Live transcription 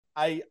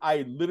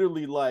I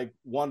literally like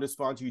wanted to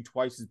sponsor you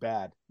twice as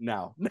bad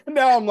now.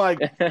 Now I'm like,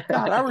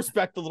 God, I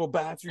respect the little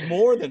bastard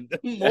more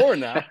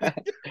now.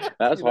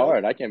 That's You know?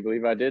 hard. I can't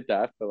believe I did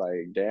that. I feel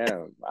like,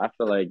 damn. I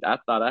feel like I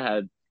thought I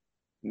had,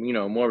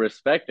 more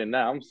respect than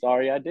that. I'm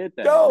sorry I did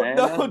that, No, man.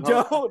 no,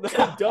 don't,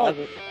 no, don't.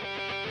 I,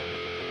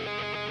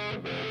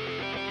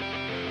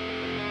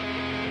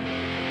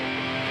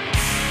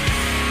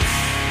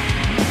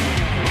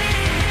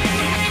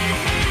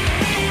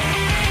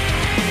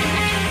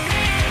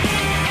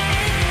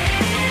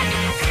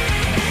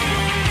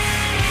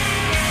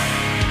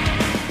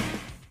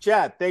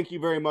 Chad, thank you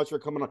very much for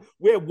coming on.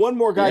 We have one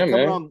more guy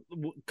yeah, man.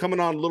 coming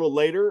on a little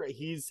later.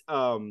 He's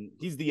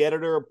the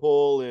editor of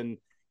Pull and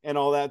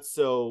all that.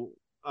 So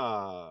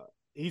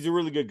he's a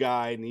really good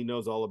guy and he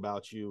knows all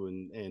about you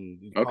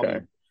and Okay.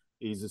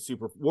 he's a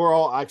super we're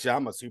all actually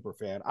I'm a super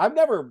fan. I've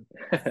never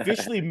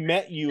officially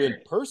met you in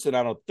person,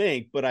 I don't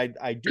think, but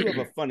I do have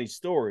a funny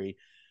story.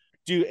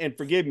 And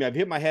forgive me, I've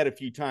hit my head a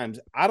few times.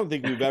 I don't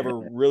think we've ever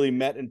really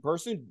met in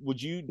person.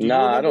 Do you Nah,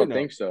 I remember? don't No.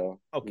 think so.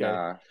 Okay.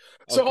 Nah.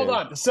 So hold Okay.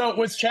 on. So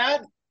was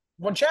Chad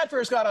when Chad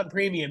first got on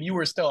premium, you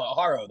were still at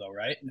Haro though,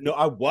 right? No,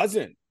 I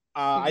wasn't.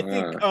 I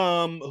think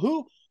Uh,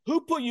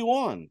 who put you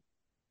on?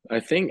 I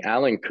think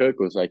Alan Cook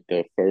was like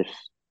the first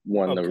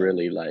one to Okay.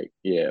 really like,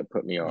 yeah,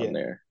 put me on Yeah.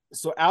 there.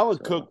 So Alan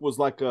So, Cook was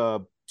like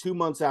 2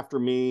 months after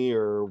me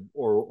or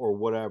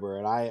whatever,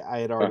 and I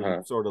had already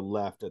uh-huh. sort of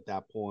left at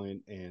that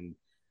point, and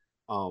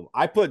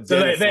I put So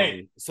Dennis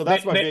on. So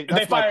they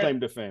that's my fired. claim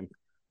to fame.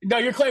 No,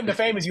 your claim to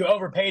fame is you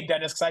overpaid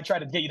Dennis because I tried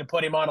to get you to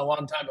put him on a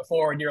long time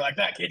before, and you're like,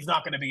 that kid's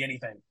not going to be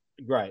anything.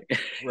 Right.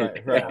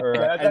 Right. Right. Yeah,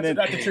 Right. yeah,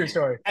 that's a true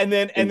story. And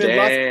then Damn.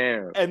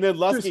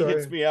 Lusky True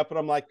hits story. me up, and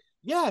I'm like,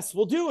 yes,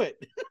 we'll do it.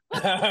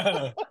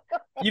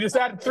 You just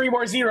added three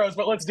more zeros,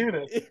 but let's do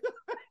this.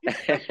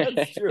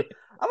 That's true.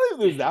 I don't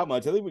think there's that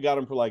much. I think we got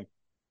him for like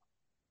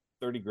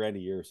 30 grand a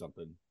year or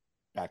something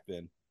back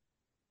then.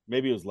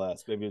 Maybe it was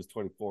less. Maybe it was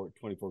 24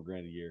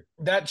 grand a year.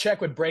 That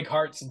check would break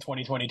hearts in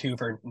 2022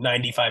 for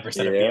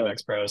 95% of Yeah,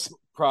 BMX pros.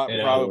 Pro- You know,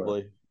 sure.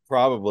 probably,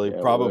 probably, Yeah, it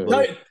would.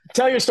 probably.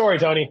 tell your story,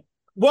 Tony.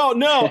 Well,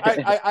 no,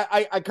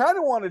 I kind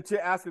of wanted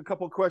to ask a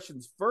couple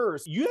questions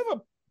first. You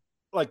have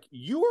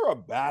you were a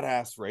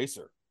badass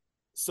racer.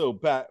 So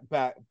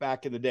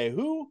back in the day,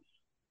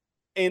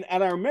 and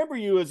I remember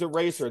you as a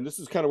racer, and this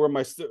is kind of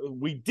where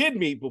we did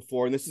meet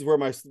before, and this is where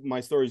my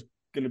story's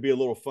going to be a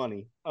little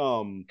funny.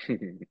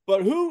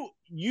 But who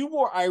you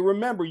wore? I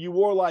remember you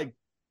wore like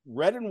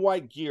red and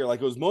white gear,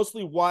 like it was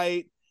mostly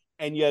white,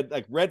 and you had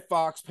like red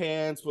Fox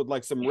pants with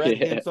like some red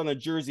Yeah. hints on the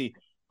jersey.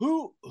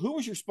 Who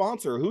was your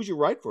sponsor? Who'd you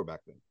ride for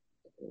back then?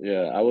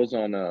 Yeah, I was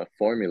on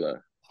Formula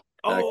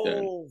back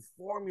then. Oh,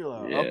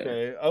 Formula. Yeah.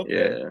 Okay,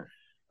 okay, Yeah.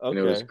 And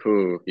it was okay.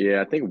 cool.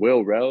 Yeah, I think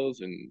Will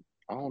Rels and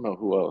I don't know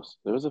who else.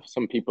 There was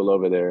some people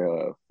over there.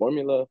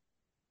 Formula.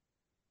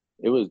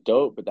 It was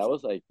dope, but that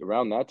was like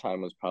around that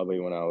time was probably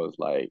when I was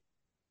like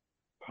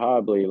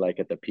probably like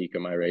at the peak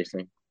of my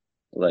racing.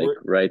 Like We're,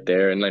 right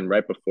there. And then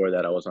right before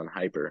that I was on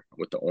Hyper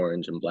with the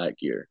orange and black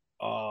gear.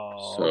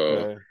 oh, So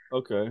okay,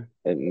 okay.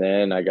 and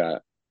then I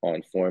got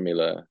on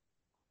Formula.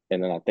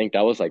 And then I think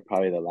that was like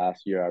probably the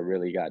last year I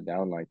really got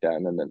down like that.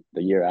 And then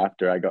the year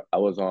after I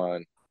was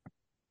on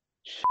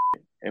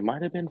it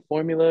might have been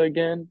Formula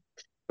again,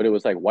 but it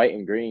was like white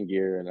and green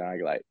gear, and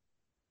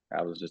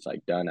I was just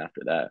like done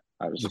after that.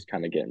 I was You just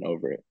kind of getting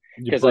over it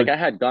you because like put I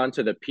had gone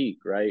to the peak,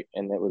 right,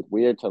 and it was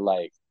weird to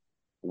like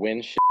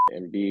win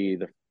and be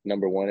the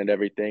number one and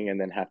everything, and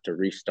then have to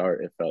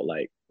restart. It felt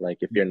like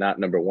if you're not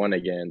number one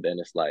again, then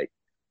it's like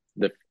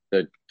the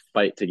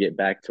fight to get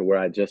back to where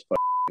I just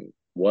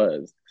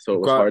was. So it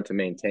was got hard to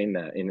maintain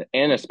that,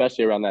 and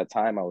especially around that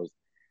time, I was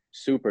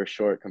super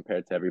short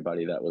compared to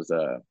everybody that was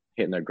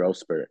hitting their growth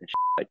spurt and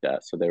like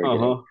that. So they were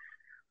getting uh-huh.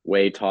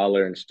 way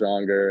taller and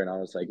stronger. And I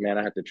was like, man,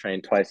 I had to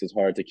train twice as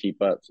hard to keep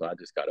up. So I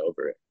just got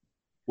over it.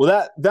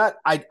 Well,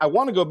 I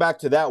want to go back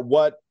to that.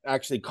 What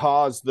actually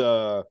caused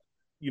from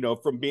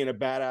being a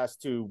badass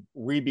to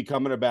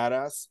becoming a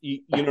badass? You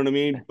know what I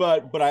mean?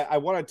 But I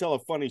want to tell a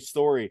funny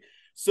story.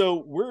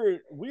 So we're at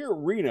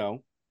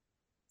Reno,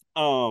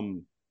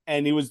 and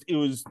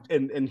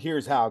and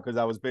here's how, because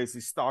I was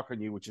basically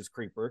stalking you, which is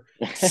creeper.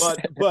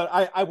 But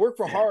I worked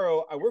for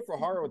Haro. I worked for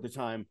Haro at the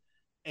time,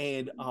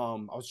 and I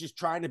was just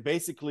trying to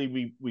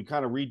basically we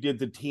kind of redid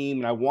the team,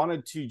 and I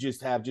wanted to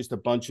just have just a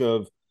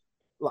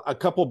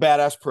couple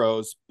badass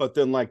pros, but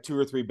then like two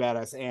or three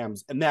badass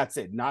AMs, and that's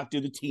it. Not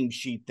do the team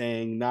sheet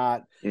thing,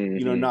 not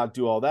Mm-hmm. not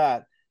do all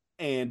that.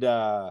 And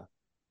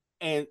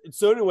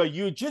so anyway,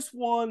 you just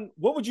won.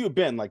 What would you have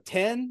been, like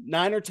 10,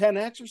 9 or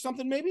 10X or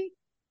something, maybe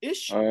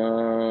ish?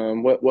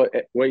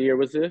 What year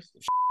was this?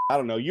 I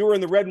don't know. You were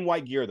in the red and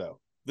white gear though.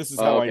 This is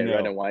Oh, how I okay,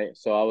 red know. and white.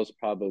 So I was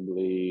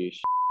probably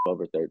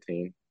over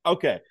 13.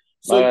 Okay.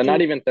 So Not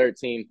you even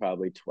 13,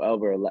 probably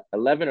 12 or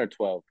 11 or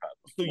 12,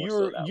 probably so more so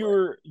you're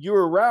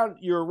that way.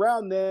 you're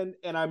around then,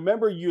 and I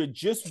remember you had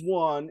just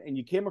won and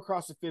you came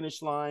across the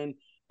finish line,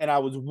 and I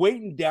was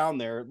waiting down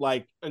there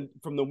like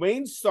from the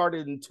Wayne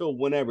started until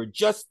whenever,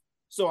 just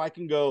so I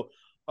can go,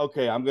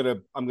 okay, I'm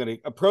gonna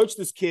approach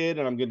this kid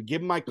and I'm gonna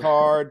give him my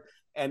card.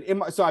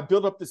 And so I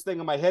built up this thing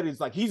in my head. He's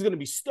like, he's gonna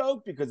be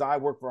stoked because I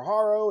work for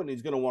Haro and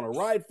he's gonna want to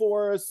ride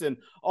for us and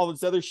all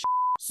this other shit.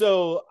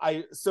 So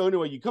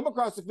anyway, you come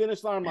across the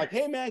finish line. I'm like,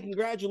 hey man,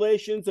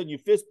 congratulations. And you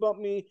fist bump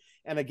me.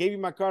 And I gave you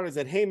my card. I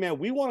said, hey man,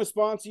 we want to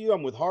sponsor you.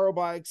 I'm with Haro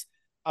Bikes.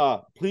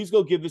 Please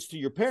go give this to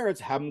your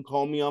parents. Have them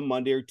call me on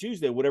Monday or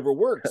Tuesday, whatever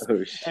works.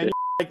 Oh shit.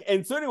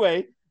 And so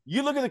anyway,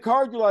 you look at the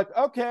card, you're like,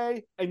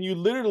 okay. And you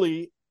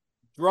literally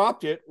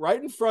dropped it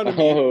right in front of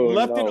me,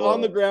 left it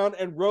on the ground,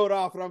 and rode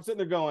off. And I'm sitting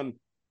there going,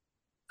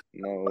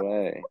 no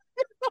way.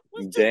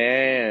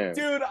 Damn.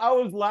 Dude, I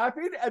was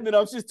laughing. And then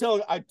I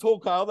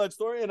told Kyle that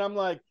story. And I'm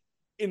like,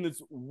 in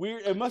this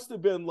weird, it must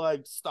have been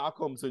like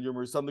Stockholm syndrome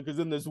or something. Because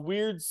in this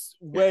weird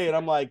way, and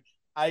I'm like,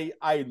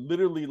 I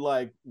literally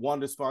like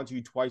wanted to sponsor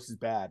you twice as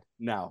bad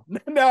now.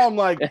 Now I'm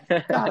like,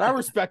 God, I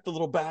respect the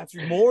little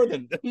bastard more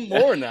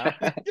now.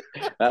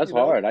 That's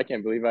hard. I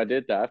can't believe I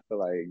did that. I feel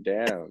like,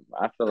 damn.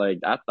 I feel like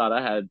I thought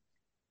I had,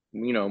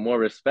 more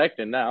respect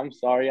than that. I'm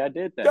sorry I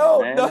did that.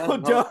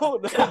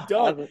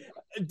 Don't.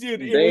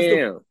 Dude,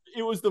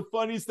 it was the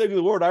funniest thing in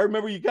the world. I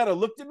remember you kind of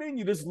looked at me and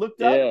you just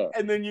looked up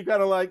and then you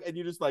kind of like, and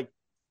you just like.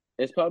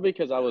 It's probably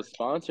because I was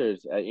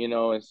sponsors,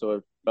 and so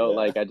it felt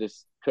like I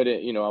just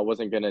couldn't, I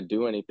wasn't going to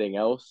do anything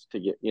else to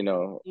get,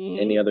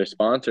 any other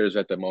sponsors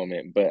at the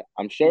moment. But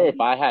I'm sure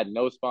if I had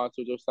no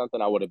sponsors or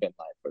something, I would have been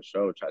like, for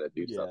sure, try to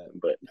do something.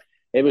 But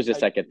it was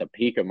just like at the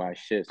peak of my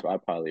shit. So I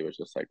probably was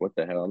just like, what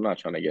the hell? I'm not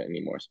trying to get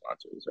any more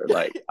sponsors or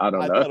like, I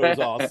don't know. I thought it was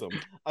awesome.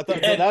 I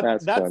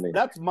thought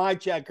that's my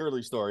Chad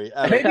Kerley story.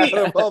 Maybe,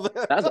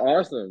 that's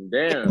awesome.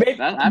 Damn.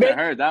 I haven't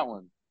heard that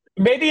one.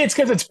 Maybe it's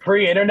because it's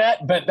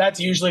pre-internet, but that's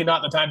usually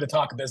not the time to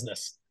talk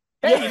business.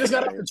 Hey, you just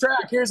got off the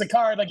track. Here's a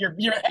card. Like your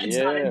head's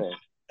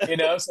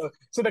not.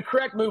 So the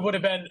correct move would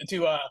have been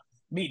to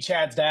meet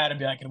Chad's dad and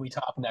be like, "Can we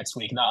talk next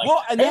week?" Not like,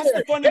 well, and that's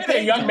the funny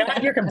thing, young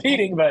man, you're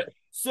competing, but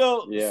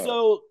so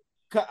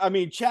I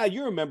mean, Chad,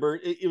 you remember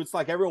it was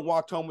like everyone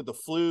walked home with the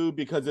flu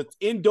because it's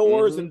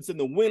indoors and it's in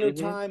the winter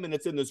time and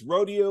it's in this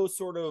rodeo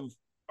sort of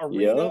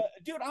arena.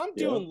 Dude, I'm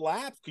doing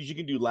laps because you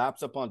can do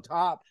laps up on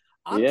top.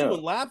 I'm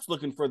doing laps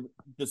looking for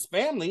this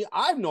family.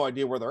 I have no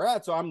idea where they're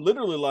at. So I'm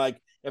literally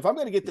like, if I'm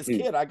going to get this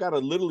kid, I got to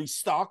literally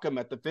stalk him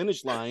at the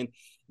finish line,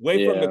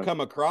 wait for him to come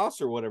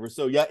across or whatever.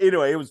 So yeah,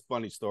 anyway, it was a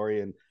funny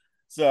story. And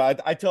so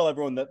I tell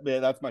everyone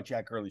that's my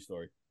Chad Kerley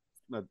story.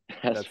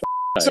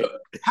 So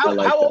how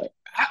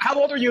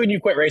old were you when you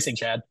quit racing,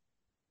 Chad?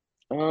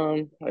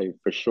 For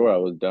sure I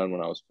was done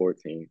when I was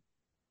 14.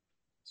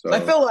 So I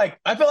feel like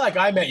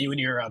I met you when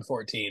you were around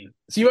 14.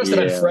 So you must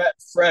have been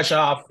fresh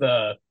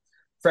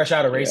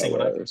out of racing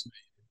when I first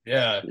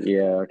met you.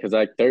 Yeah, because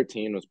like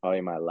 13 was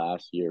probably my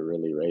last year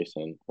really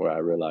racing, where I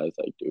realized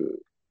like, dude,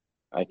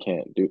 I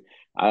can't do.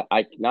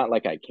 I not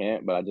like I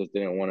can't, but I just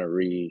didn't want to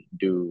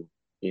redo.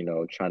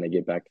 Trying to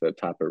get back to the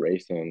top of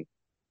racing.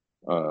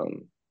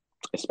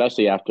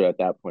 Especially after at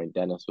that point,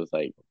 Dennis was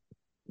like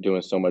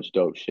doing so much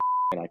dope shit,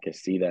 and I could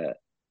see that,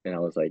 and I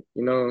was like,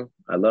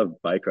 I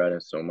love bike riding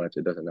so much.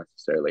 It doesn't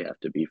necessarily have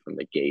to be from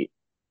the gate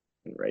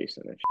and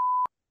racing and shit.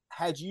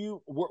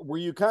 Were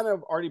you kind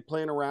of already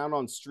playing around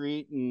on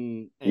street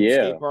and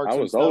skate parks? I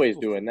was always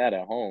doing that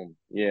at home.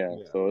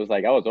 So it was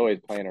like I was always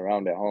playing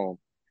around at home,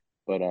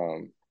 but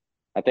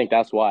I think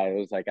that's why it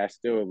was like I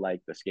still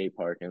like the skate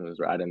park and was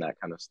riding that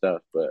kind of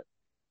stuff. But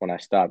when I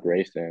stopped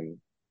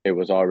racing, it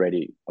was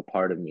already a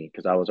part of me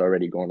because I was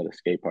already going to the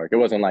skate park. It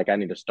wasn't like I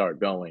need to start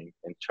going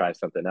and try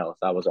something else.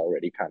 I was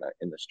already kind of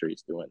in the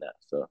streets doing that.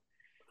 So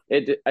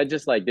I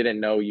just like didn't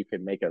know you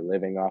could make a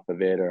living off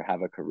of it or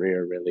have a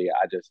career really.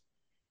 I just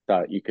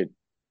thought you could.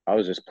 I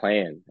was just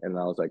playing and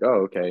I was like,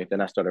 oh, okay.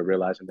 Then I started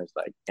realizing there's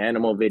like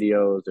animal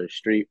videos or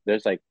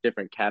there's like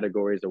different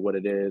categories of what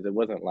it is. It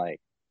wasn't like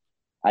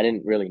I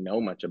didn't really know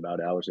much about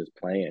it. I was just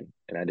playing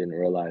and I didn't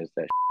realize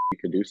that you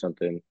could do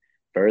something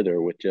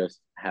further with just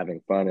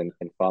having fun and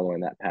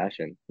following that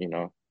passion,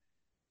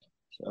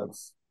 So.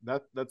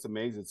 That's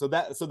amazing. So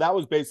that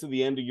was basically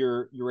the end of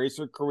your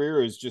racer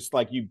career. Is just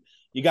like you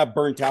got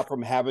burnt out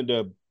from having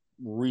to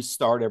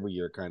restart every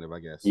year, kind of,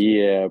 I guess.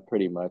 Yeah,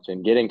 pretty much.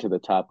 And getting to the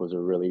top was a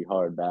really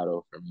hard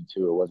battle for me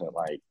too. It wasn't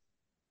like,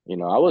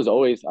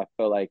 I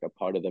felt like a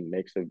part of the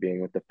mix of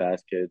being with the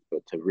fast kids, but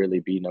to really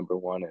be number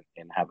one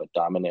and have a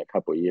dominant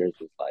couple of years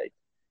was like,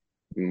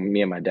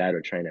 me and my dad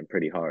were training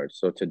pretty hard.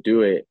 So to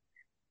do it,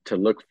 to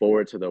look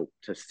forward to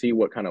see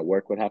what kind of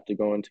work would have to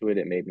go into it,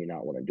 it made me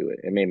not want to do it.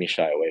 It made me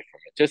shy away from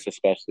it, just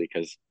especially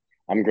because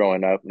I'm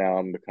growing up now.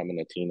 I'm becoming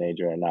a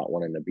teenager and not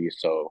wanting to be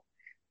so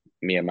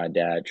me and my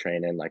dad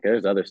training. Like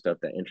there's other stuff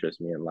that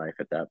interests me in life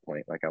at that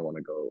point. Like I want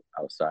to go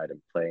outside and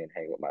play and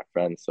hang with my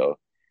friends. So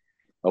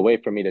a way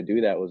for me to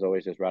do that was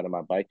always just riding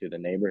my bike through the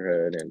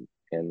neighborhood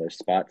and there's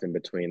spots in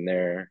between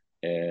there.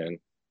 And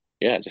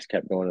just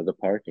kept going to the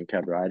park and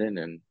kept riding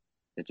and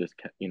it just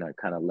kept, it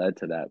kind of led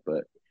to that.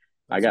 But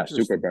I got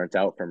super burnt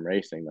out from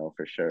racing though,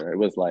 for sure. It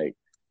was like,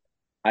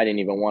 I didn't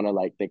even want to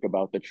like think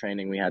about the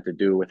training we had to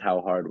do with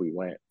how hard we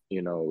went.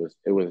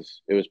 it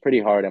was pretty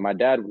hard. And my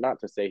dad, not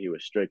to say he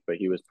was strict, but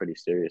he was pretty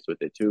serious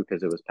with it too,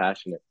 because it was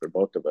passionate for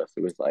both of us.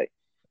 It was like,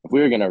 if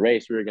we were gonna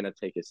race, we were gonna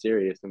take it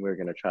serious and we were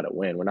gonna try to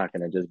win. We're not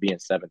gonna just be in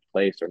seventh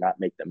place or not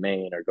make the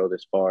main or go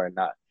this far and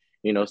not,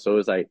 so it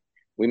was like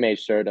we made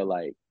sure to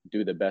like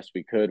do the best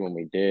we could when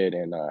we did.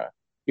 And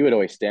he would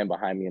always stand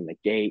behind me in the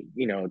gate,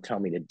 tell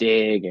me to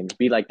dig and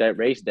be like that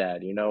race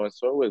dad, and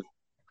so it was,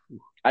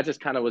 I just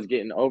kind of was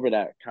getting over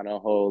that kind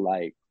of whole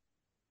like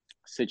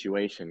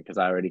situation, because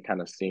I already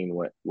kind of seen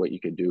what you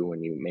could do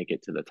when you make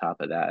it to the top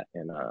of that.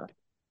 And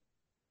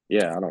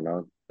yeah, I don't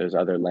know, there's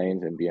other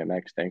lanes in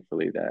BMX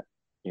thankfully that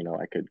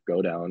I could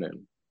go down,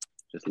 and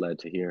just led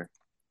to here.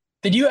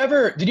 Did you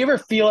ever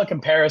feel a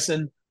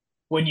comparison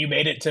when you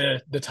made it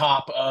to the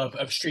top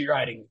of street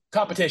riding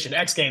competition,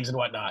 X Games and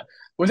whatnot?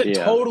 Was it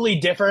Yeah. totally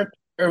different,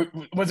 or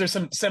was there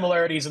some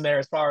similarities in there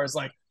as far as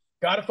like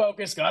gotta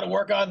focus, gotta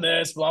work on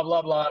this, blah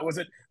blah blah? Was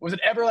it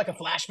ever like a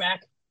flashback?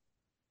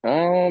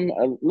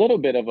 A little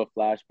bit of a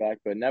flashback,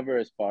 but never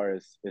as far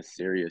as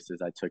serious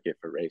as I took it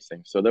for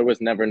racing. So there was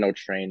never no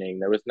training.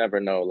 There was never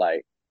no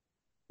like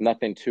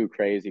nothing too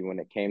crazy when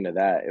it came to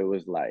that. It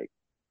was like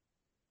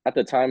at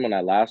the time when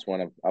I last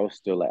won, I was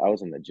still like I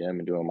was in the gym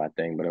and doing my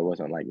thing, but it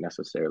wasn't like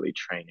necessarily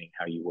training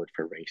how you would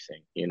for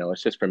racing.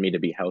 It's just for me to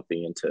be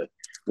healthy and to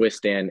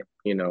withstand,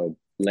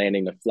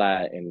 landing the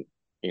flat and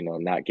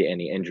not get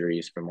any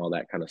injuries from all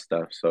that kind of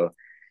stuff. So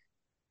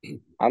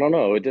I don't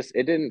know. It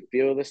didn't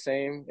feel the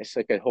same. It's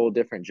like a whole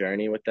different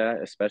journey with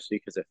that, especially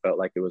because it felt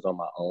like it was on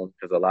my own.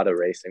 Because a lot of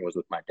racing was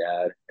with my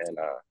dad, and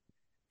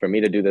for me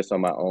to do this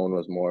on my own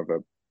was more of a.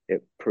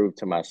 It proved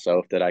to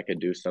myself that I could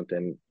do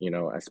something,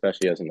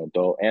 especially as an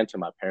adult, and to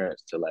my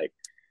parents to like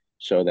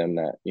show them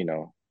that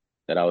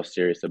that I was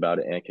serious about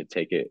it and could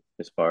take it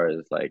as far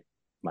as like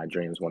my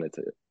dreams wanted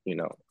to,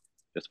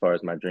 as far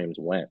as my dreams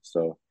went.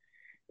 So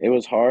it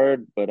was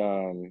hard, but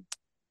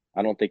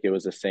I don't think it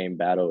was the same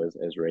battle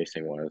as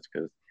racing was,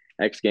 because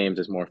X Games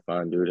is more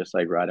fun, dude. It's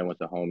like riding with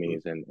the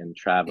homies and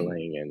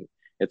traveling, and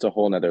it's a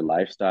whole nother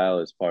lifestyle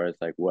as far as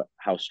like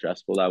how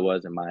stressful I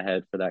was in my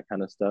head for that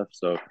kind of stuff.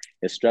 So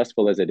as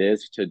stressful as it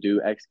is to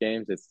do X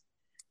Games,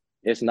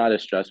 it's not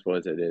as stressful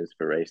as it is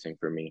for racing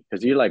for me,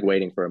 because you're like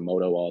waiting for a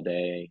moto all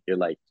day. You're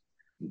like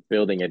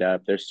building it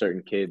up. There's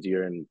certain kids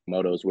you're in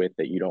motos with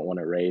that you don't want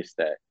to race,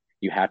 that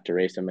you have to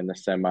race them in the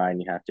semi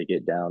and you have to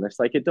get down.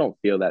 It's like it don't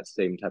feel that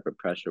same type of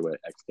pressure with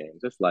X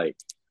Games. It's like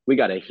we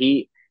got a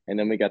heat and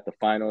then we got the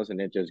finals and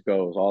it just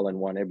goes all in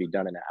one. It'd be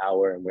done in an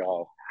hour and we're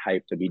all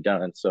hyped to be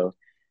done. So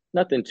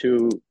nothing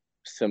too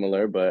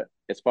similar, but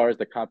as far as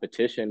the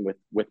competition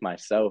with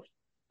myself,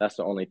 that's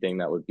the only thing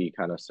that would be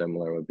kind of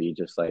similar, would be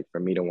just like for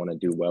me to want to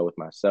do well with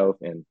myself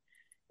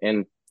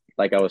and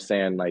like I was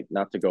saying, like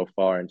not to go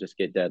far and just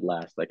get dead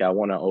last. Like I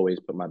want to always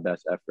put my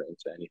best effort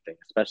into anything,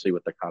 especially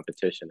with the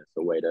competition. It's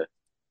a way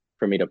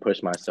for me to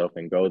push myself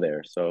and go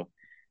there. So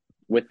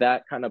with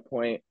that kind of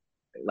point,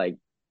 like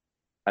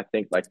I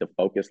think like the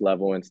focus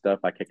level and stuff,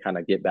 I could kind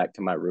of get back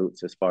to my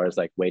roots as far as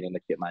like waiting to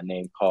get my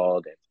name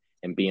called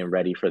and being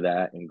ready for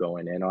that and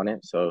going in on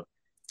it. So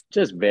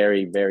just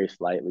very, very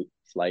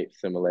slight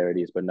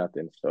similarities, but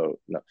nothing so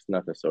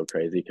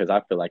crazy, because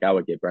I feel like I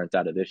would get burnt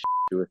out of this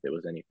too if it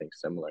was anything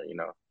similar.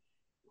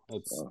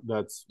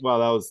 That's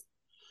wow.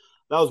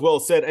 That was well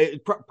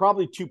said.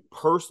 Probably too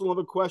personal of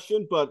a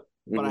question, but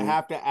I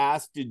have to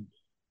ask: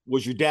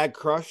 was your dad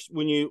crushed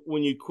when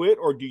you quit,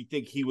 or do you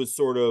think he was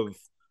sort of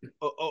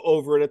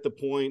over it at the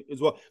point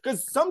as well?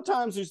 Because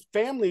sometimes there's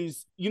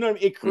families,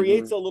 it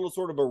creates a little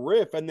sort of a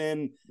riff, and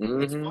then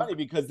it's funny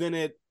because then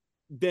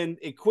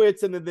it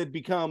quits, and then they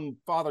become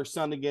father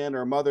son again,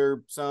 or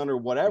mother son, or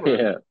whatever,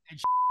 and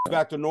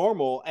back to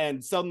normal,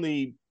 and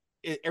suddenly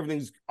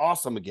everything's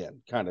awesome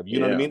again, kind of, you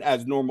know what I mean,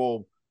 as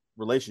normal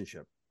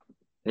relationship.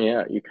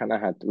 Yeah,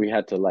 we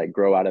had to like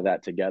grow out of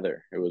that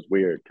together. It was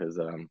weird because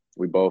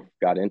we both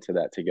got into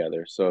that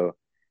together. So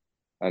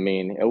I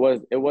mean, it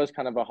was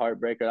kind of a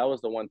heartbreaker. That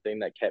was the one thing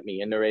that kept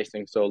me into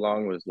racing so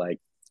long, was like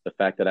the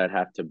fact that I'd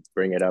have to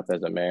bring it up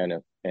as a man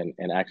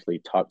and actually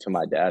talk to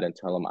my dad and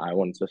tell him I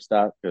wanted to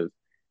stop, because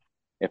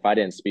if I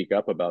didn't speak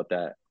up about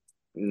that,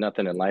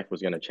 nothing in life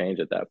was going to change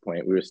at that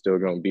point. We were still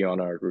going to be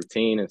on our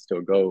routine and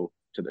still go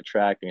to the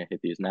track and hit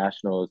these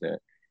nationals, and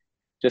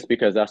just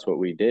because that's what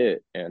we did.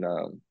 And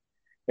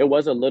it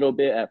was a little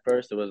bit at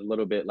first, it was a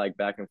little bit like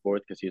back and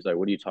forth, because he's like,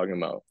 what are you talking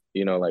about?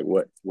 Like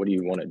what do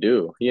you want to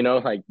do?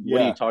 Like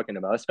what are you talking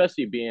about?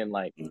 Especially being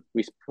like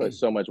we put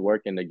so much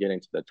work into getting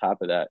to the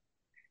top of that.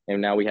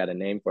 And now we had a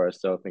name for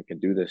ourselves and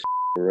could do this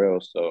for real.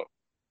 So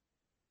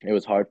it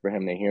was hard for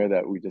him to hear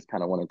that we just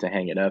kind of wanted to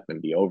hang it up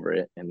and be over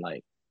it. And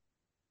like,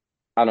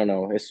 I don't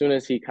know, as soon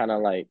as he kind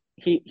of like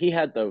he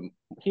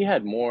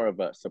had more of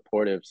a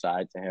supportive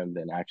side to him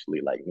than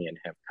actually like me and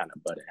him kind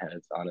of butted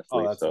heads, honestly.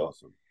 Oh, that's so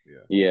awesome.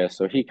 yeah,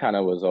 so he kind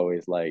of was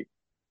always like,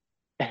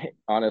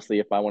 honestly,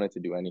 if I wanted to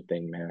do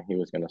anything, man, he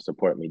was going to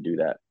support me do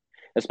that,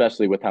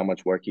 especially with how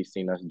much work he's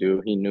seen us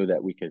do. He knew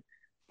that we could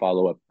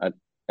follow up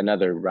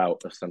another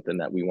route of something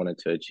that we wanted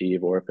to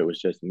achieve, or if it was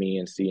just me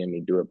and seeing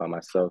me do it by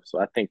myself.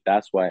 So I think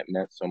that's why it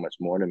meant so much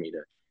more to me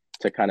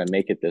to kind of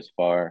make it this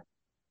far,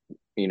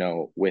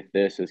 with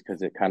this is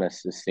because it kind of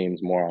just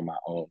seems more on my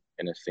own,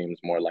 and it seems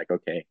more like,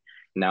 okay,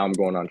 now I'm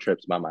going on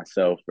trips by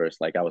myself versus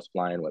like I was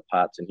flying with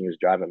Pops and he was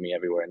driving me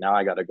everywhere. Now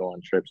I got to go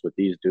on trips with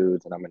these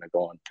dudes, and I'm going to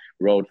go on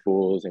road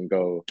fools and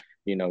go,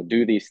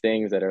 do these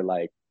things that are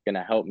like going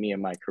to help me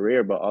in my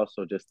career, but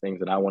also just things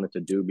that I wanted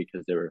to do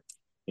because they were,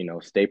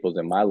 staples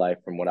in my life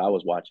from what I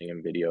was watching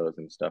in videos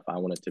and stuff I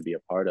wanted to be a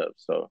part of.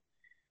 So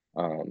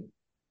um,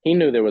 he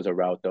knew there was a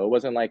route though. It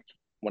wasn't like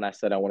when I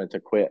said I wanted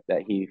to quit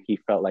that he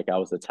felt like I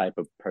was the type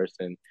of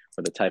person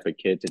or the type of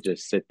kid to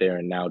just sit there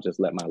and now just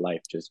let my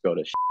life just go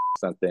to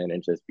something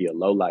and just be a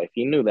low life.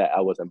 He knew that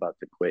I wasn't about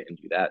to quit and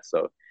do that.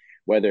 So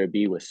whether it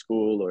be with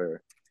school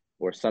or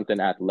something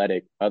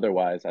athletic,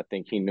 otherwise, I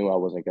think he knew I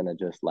wasn't gonna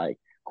just like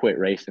quit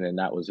racing and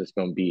that was just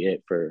gonna be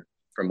it for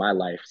my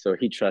life. So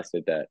he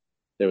trusted that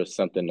there was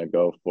something to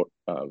go for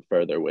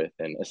further with,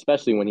 and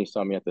especially when he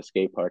saw me at the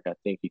skate park, I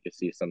think he could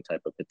see some type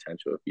of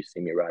potential. If you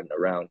see me riding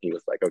around, he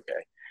was like,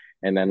 okay.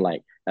 And then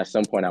like at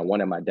some point, I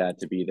wanted my dad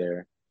to be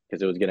there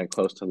because it was getting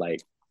close to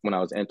like when I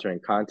was entering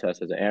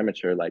contests as an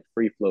amateur, like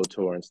free flow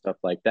tour and stuff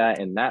like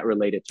that, and that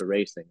related to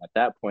racing. At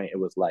that point, it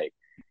was like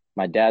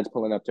my dad's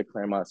pulling up to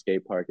Claremont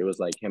Skate Park. It was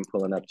like him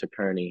pulling up to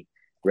Kearney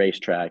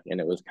racetrack, and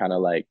it was kind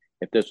of like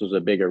if this was a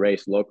bigger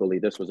race locally,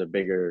 this was a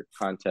bigger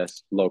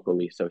contest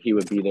locally. So he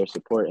would be there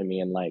supporting me.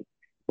 And like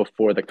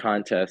before the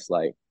contest,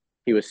 like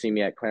he would see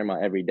me at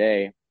Claremont every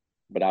day,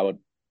 but I would,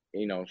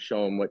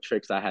 show him what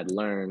tricks I had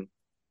learned,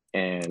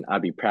 and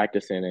I'd be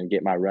practicing and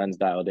get my runs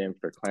dialed in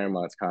for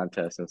Claremont's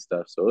contest and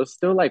stuff. So it was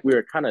still like we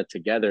were kind of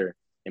together,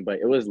 but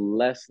it was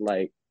less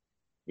like,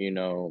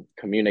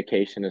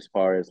 communication as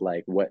far as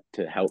like what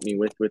to help me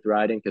with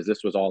riding, because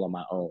this was all on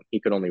my own. He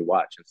could only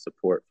watch and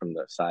support from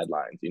the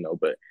sidelines,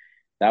 but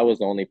that was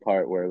the only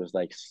part where it was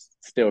like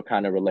still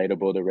kind of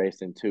relatable to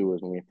racing too,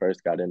 was when we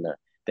first got in the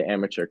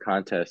amateur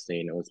contest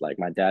scene. It was like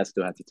my dad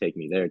still had to take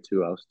me there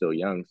too. I was still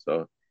young,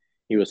 so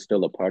he was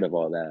still a part of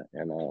all that,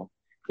 and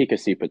he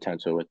could see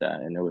potential with that.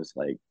 And it was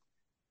like,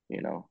 we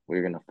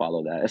were going to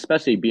follow that,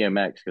 especially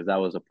BMX, because that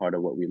was a part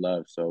of what we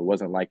loved. So it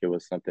wasn't like it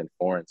was something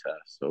foreign to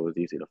us. So it was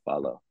easy to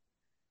follow.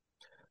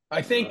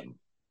 I think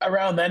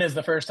around then is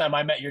the first time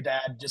I met your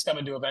dad, just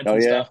coming to events Oh,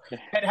 and yeah. stuff.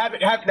 And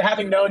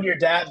having known your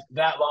dad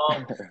that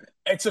long,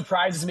 it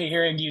surprises me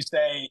hearing you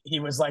say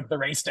he was like the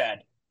race dad.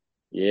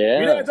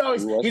 Your Yeah. dad's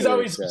always he's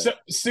always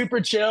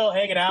super chill,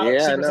 hanging out, Yeah, I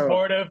super know.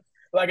 supportive.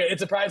 Like it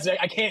surprises me.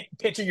 I can't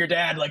picture your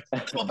dad like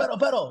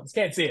pedal. Just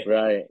can't see it.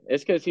 Right.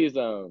 It's because he's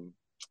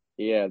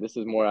yeah, this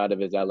is more out of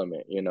his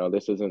element.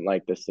 This isn't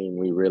like the scene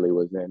we really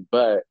was in,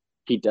 but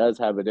he does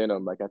have it in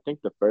him. Like I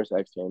think the first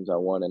X Games I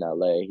won in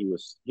LA, he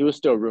was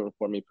still rooting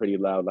for me pretty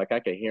loud. Like I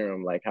could hear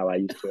him like how I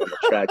used to on the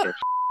track,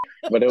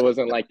 but it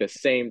wasn't like the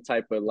same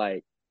type of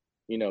like,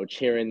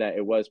 cheering that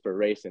it was for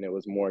racing. It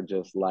was more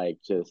just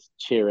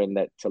cheering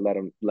that to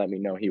let me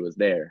know he was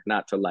there,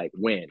 not to like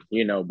win,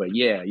 but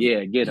yeah,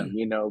 get him,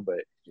 but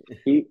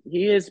he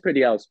is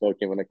pretty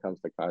outspoken when it comes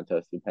to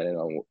contests, depending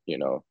on,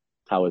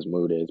 how his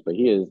mood is, but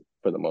he is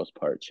for the most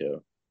part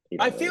chill.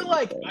 I feel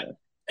like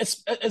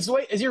as the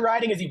way as your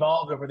riding has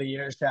evolved over the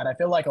years, Chad, I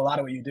feel like a lot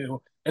of what you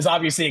do is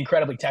obviously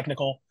incredibly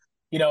technical.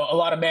 A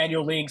lot of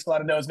manual links, a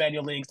lot of nose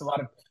manual links, a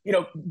lot of,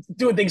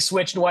 doing things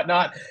switched and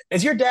whatnot.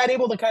 Is your dad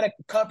able to kind of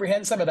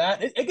comprehend some of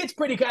that? It gets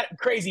pretty kind of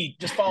crazy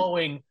just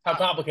following how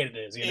complicated it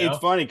is, It's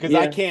funny because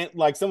I can't,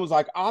 like, someone's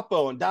like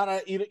Oppo and Dada,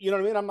 you know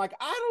what I mean? I'm like,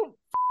 I don't,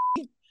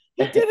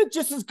 he did it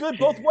just as good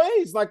both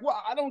ways. Like,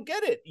 well, I don't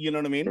get it. You know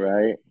what I mean?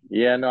 Right.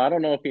 Yeah, no, I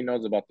don't know if he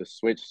knows about the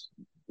switch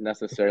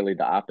necessarily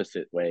the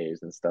opposite ways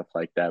and stuff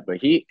like that, but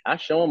I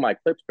show him my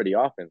clips pretty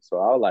often. So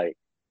I'll like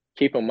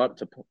keep him up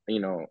to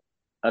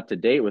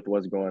date with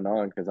what's going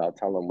on, because I'll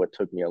tell him what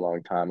took me a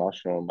long time. I'll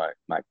show him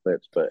my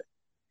clips, but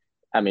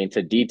I mean,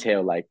 to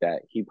detail like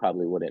that, he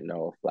probably wouldn't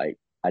know if like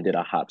I did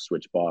a hop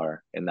switch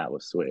bar and that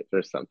was switch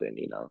or something,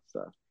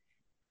 so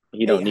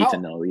he don't need to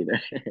know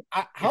either.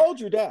 How old's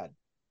your dad?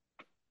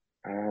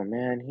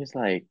 Man, he's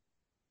like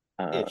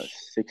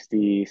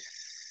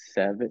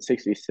 67,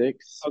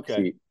 66.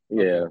 Okay.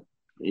 Yeah. Okay.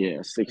 Yeah,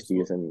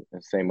 60s, and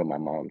same with my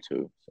mom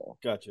too. So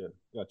gotcha.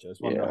 I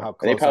just want to know how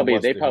they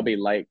close probably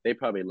like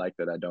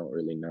that I don't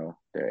really know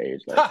their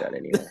age like that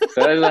anyway.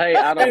 So it's like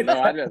I don't know.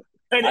 I just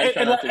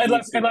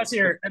unless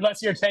you're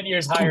 10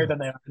 years higher than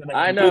they are.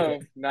 I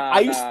know.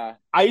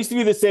 I used to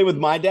be the same with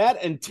my dad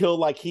until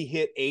like he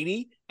hit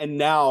 80. And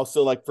now,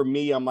 so like for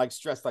me, I'm like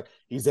stressed, like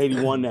he's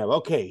 81 now.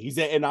 Okay.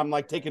 And I'm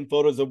like taking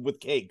photos with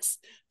cakes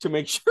to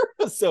make sure.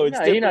 So it's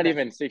he's not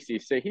even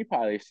 66. He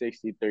probably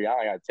 63.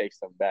 I gotta take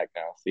some back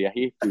now. See,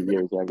 he's 2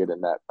 years younger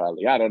than that,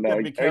 probably. I don't know.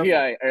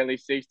 Yeah, early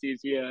 60s.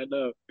 Yeah, I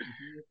know.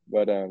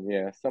 But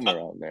yeah, somewhere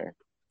around there.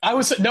 I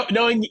was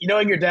knowing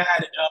your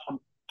dad.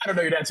 I don't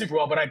know your dad super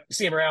well, but I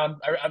see him around.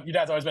 Your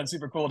dad's always been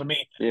super cool to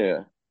me.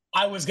 Yeah.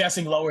 I was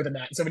guessing lower than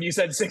that. So when you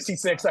said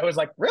 66, I was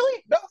like,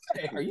 really? No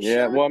way. Are you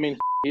sure? Well, I mean,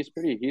 he's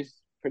pretty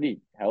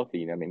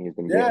healthy. I mean, he's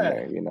been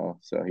getting there,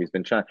 So he's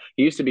been trying.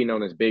 He used to be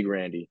known as Big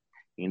Randy,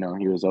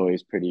 he was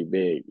always pretty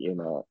big,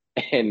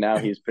 and now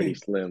he's pretty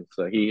slim.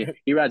 So he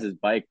rides his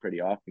bike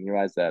pretty often. He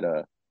rides that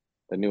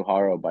the new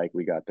Haro bike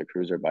we got, the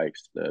cruiser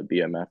bikes, the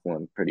BMF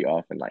one, pretty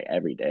often, like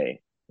every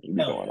day. He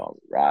be Hell going yeah. on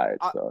rides.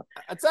 I, So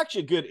that's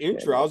actually a good yeah,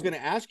 intro. I was going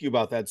to ask you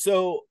about that.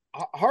 So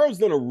Haro's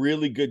done a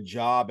really good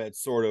job at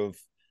sort of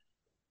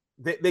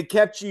they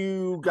kept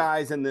you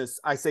guys in this.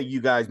 I say you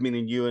guys,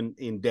 meaning you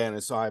and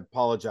Dennis. So I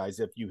apologize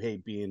if you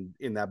hate being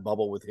in that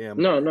bubble with him.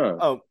 no.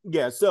 Oh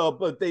yeah. So,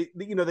 but they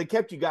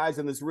kept you guys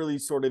in this really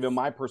sort of, in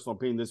my personal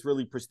opinion, this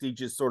really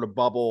prestigious sort of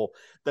bubble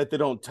that they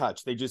don't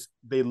touch.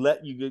 They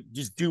let you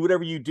just do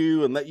whatever you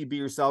do and let you be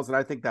yourselves. And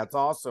I think that's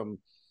awesome.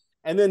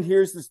 And then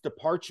here's this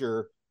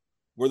departure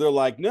where they're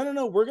like,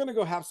 no, we're gonna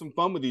go have some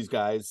fun with these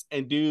guys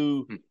and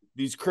do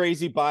these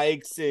crazy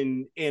bikes.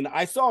 And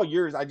I saw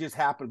yours. I just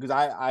happened because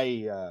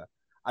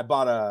I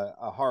bought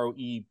a Haro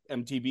E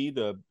MTB,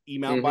 the E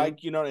mount bike,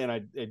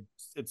 and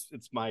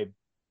it's my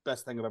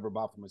best thing I've ever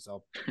bought for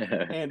myself.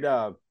 And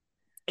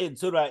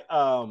so did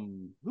I.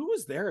 Who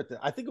was there at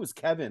I think it was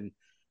Kevin.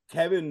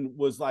 Kevin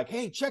was like,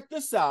 "Hey, check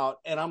this out,"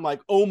 and I'm like,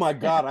 "Oh my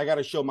god, I got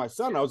to show my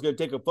son." I was going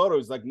to take a photo.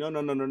 He's like, "No,"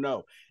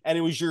 and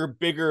it was your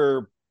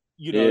bigger,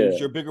 it was Yeah.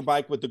 your bigger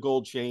bike with the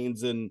gold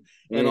chains and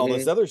all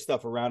this Mm-hmm. other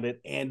stuff around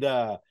it, and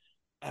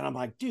I'm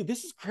like, "Dude,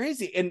 this is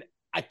crazy," and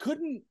I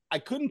couldn't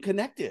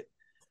connect it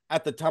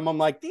at the time. I'm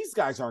like, these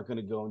guys aren't going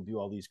to go and do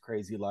all these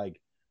crazy like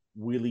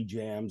wheelie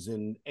jams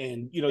and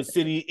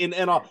city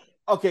and all.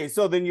 Okay,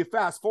 so then you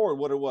fast forward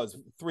what it was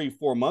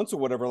 3-4 months or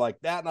whatever like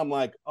that, and I'm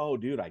like, oh,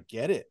 dude, I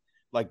get it.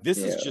 Like this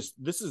is Yeah. just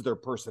this is their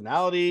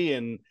personality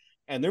and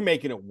they're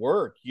making it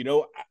work.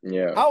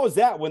 Yeah. How was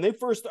that when they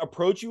first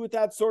approach you with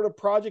that sort of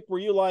project? Were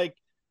you like,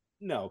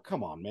 no,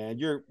 come on, man,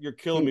 you're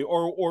killing me,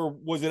 or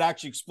was it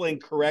actually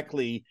explained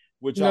correctly,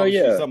 which No,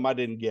 obviously yeah. something I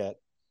didn't get?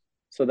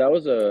 So that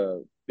was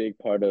a big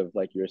part of,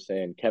 like you were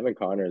saying, Kevin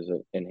Connors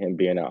and him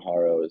being at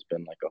Haro has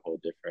been like a whole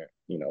different,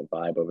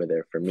 vibe over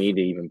there. For me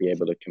to even be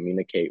able to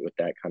communicate with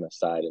that kind of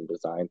side and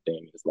design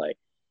thing is like,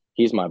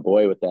 he's my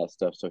boy with that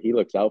stuff. So he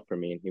looks out for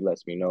me and he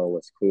lets me know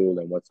what's cool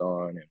and what's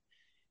on. And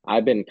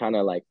I've been kind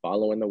of like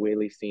following the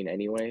wheelie scene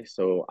anyway.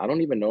 So I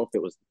don't even know if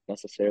it was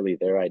necessarily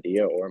their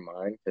idea or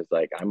mine, because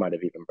like I might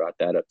have even brought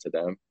that up to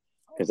them.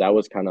 Because that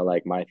was kind of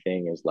like my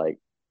thing, is like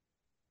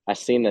I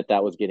seen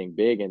that was getting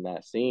big in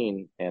that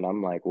scene, and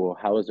I'm like, well,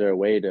 how is there a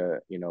way to,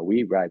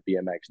 we ride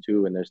BMX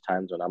too, and there's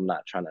times when I'm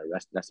not trying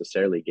to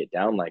necessarily get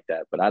down like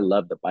that, but I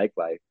love the bike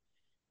life,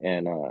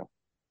 and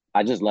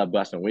I just love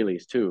busting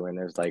wheelies too. And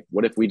it's like,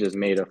 what if we just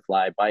made a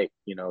fly bike,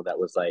 that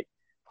was like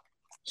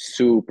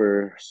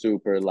super,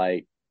 super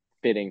like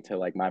fitting to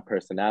like my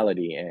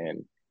personality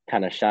and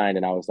kind of shined.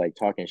 And I was like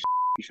talking,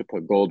 you should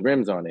put gold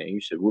rims on it. And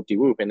you should whoop de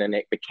whoop. And then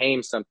it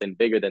became something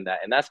bigger than that.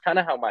 And that's kind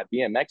of how my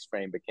BMX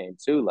frame became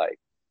too. Like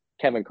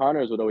Kevin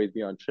Connors would always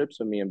be on trips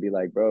with me and be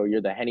like, bro,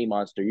 you're the Henny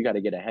Monster. You got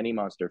to get a Henny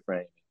Monster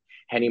frame.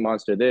 Henny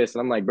Monster this.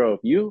 And I'm like, bro,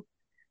 if you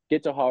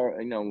get to Haro,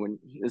 when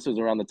this was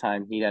around the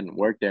time he hadn't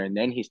worked there and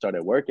then he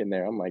started working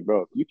there, I'm like,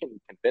 bro, if you can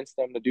convince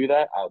them to do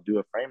that, I'll do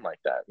a frame like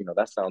that.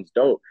 That sounds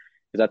dope.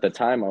 Because at the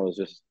time I was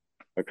just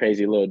a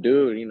crazy little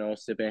dude,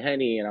 sipping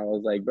Henny. And I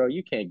was like, bro,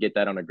 you can't get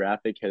that on a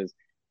graphic, because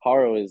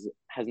Haro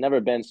has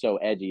never been so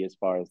edgy as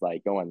far as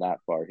like going that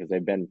far, because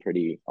they've been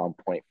pretty on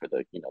point for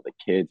the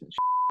kids and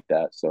like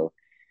that. So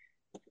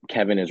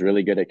Kevin is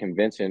really good at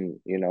convincing,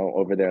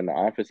 over there in the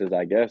offices,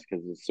 I guess,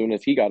 because as soon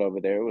as he got over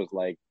there, it was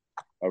like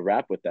a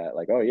wrap with that.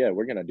 Like, oh yeah,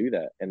 we're gonna do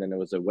that. And then it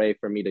was a way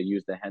for me to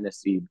use the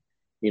Hennessy,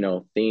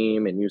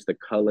 theme, and use the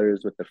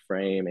colors with the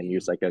frame, and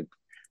use like a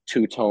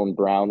two-tone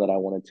brown that I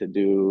wanted to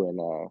do.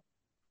 And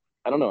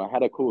I don't know, I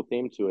had a cool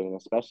theme to it, and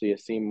especially it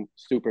seemed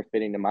super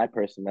fitting to my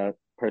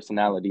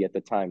personality at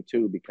the time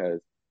too,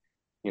 because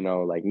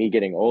like me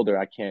getting older,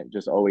 I can't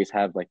just always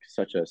have like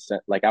such a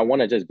set. Like I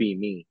want to just be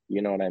me,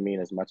 you know what I mean,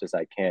 as much as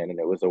I can. And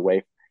it was a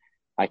way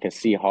I could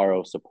see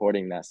Haro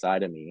supporting that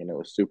side of me, and it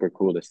was super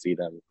cool to see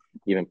them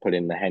even put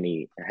in the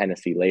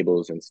Hennessy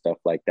labels and stuff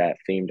like that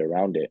themed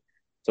around it.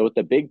 So with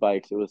the big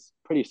bikes, it was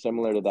pretty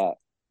similar to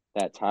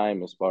that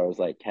time, as far as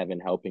like Kevin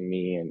helping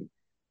me,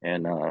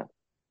 and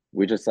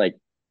we just like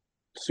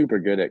super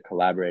good at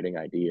collaborating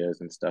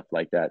ideas and stuff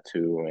like that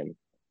too. And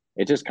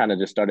it just kind of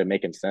just started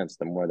making sense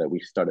the more that we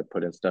started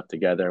putting stuff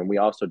together. And we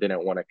also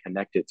didn't want to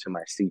connect it to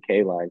my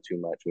CK line too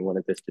much. We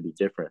wanted this to be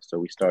different. So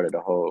we started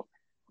a whole,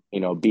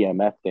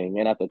 BMF thing.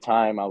 And at the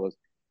time I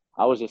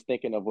was just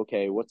thinking of,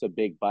 okay, what's a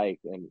big bike?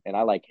 And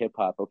I like hip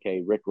hop.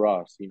 Okay, Rick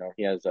Ross,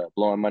 he has a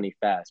Blowing Money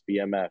Fast,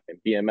 BMF. And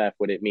BMF,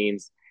 what it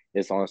means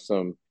is on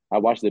some, I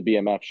watched the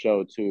BMF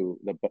show too,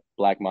 the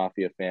Black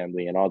Mafia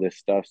family and all this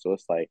stuff. So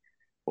it's like,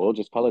 we'll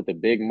just call it the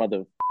big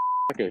mother,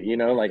 like,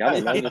 I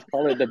don't know, just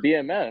call it the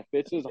BMF.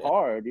 It's just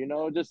hard,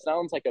 it just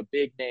sounds like a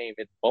big name.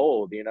 It's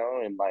bold,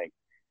 and like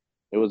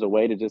it was a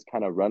way to just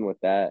kind of run with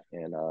that.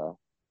 And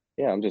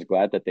yeah, I'm just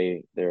glad that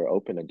they're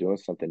open to doing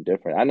something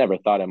different. I never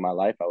thought in my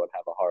life I would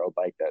have a Haro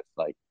bike that's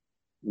like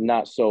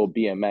not so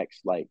BMX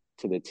like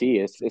to the T.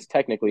 It's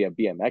technically a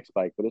BMX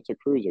bike, but it's a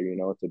cruiser,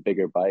 it's a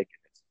bigger bike.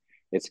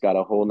 It's got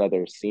a whole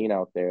nother scene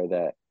out there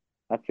that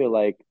I feel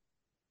like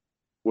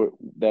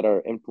that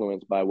are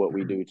influenced by what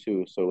we do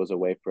too. So it was a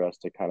way for us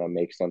to kind of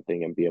make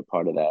something and be a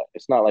part of that.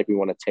 It's not like we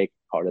want to take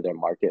part of their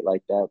market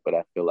like that, but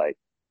I feel like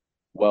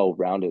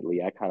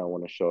well-roundedly, I kind of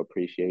want to show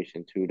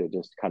appreciation too, to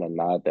just kind of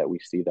nod that we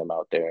see them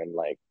out there. And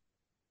like,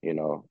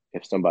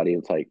 if somebody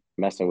is like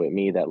messing with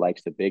me that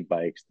likes the big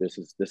bikes, this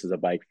is a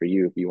bike for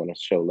you if you want to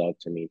show love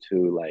to me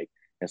too, like,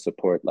 and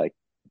support like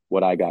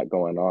what I got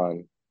going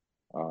on.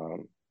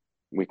 Um,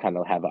 we kind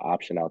of have an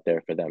option out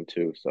there for them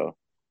too. So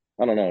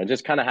I don't know. It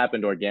just kind of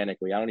happened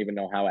organically. I don't even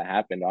know how it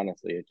happened.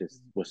 Honestly, it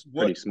just was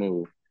pretty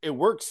smooth. It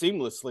worked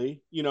seamlessly,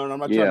 and I'm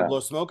not trying to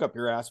blow smoke up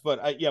your ass, but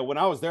when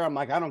I was there, I'm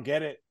like, I don't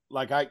get it.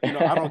 Like I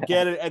don't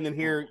get it. And then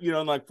here,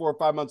 like 4 or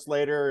 5 months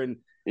later, and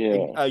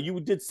you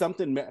did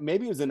something.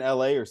 Maybe it was in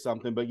LA or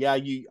something, but yeah,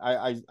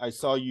 I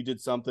saw you did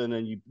something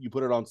and you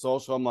put it on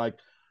social. I'm like,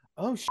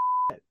 oh shit.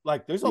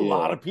 Like there's a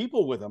lot of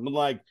people with them. I'm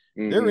like,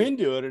 they're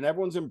into it and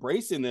everyone's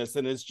embracing this,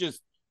 and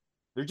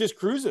they're just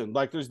cruising.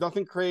 Like there's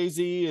nothing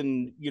crazy,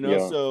 and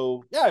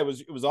so yeah, it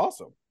was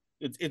awesome.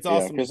 It's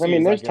awesome because I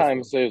mean, there's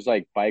times there's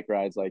like bike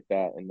rides like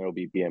that, and there'll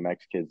be BMX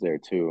kids there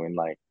too, and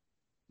like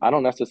I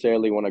don't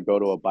necessarily want to go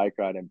to a bike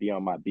ride and be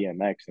on my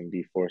BMX and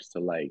be forced to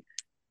like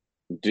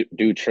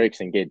do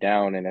tricks and get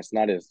down, and it's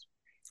not as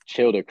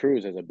chill to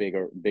cruise as a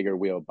bigger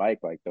wheel bike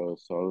like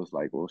those. So it was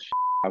like, well,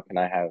 how can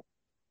I have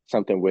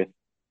something with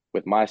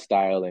my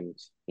style and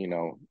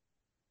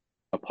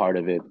a part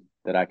of it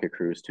that I could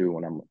cruise to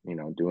when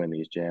I'm doing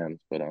these jams.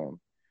 But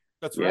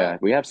that's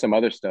right. We have some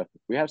other stuff.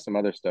 We have some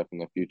other stuff in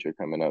the future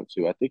coming up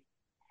too. I think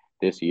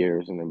this year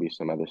is going to be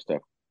some other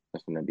stuff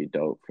that's going to be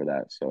dope for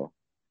that. So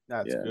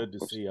that's good to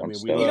see. I mean,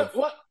 we love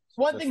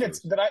one thing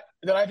that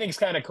I think is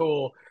kind of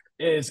cool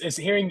is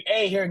hearing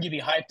you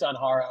be hyped on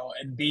Haro,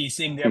 and B,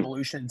 seeing the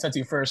evolution since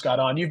you first got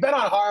on. You've been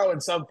on Haro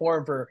in some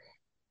form for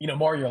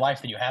more of your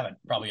life than you haven't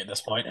probably at this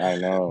point. I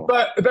know.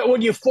 But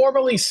when you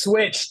formally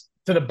switched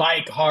to the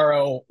bike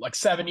Haro like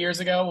 7 years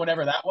ago,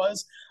 whenever that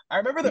was, I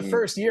remember the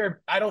first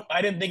year, I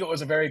didn't think it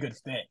was a very good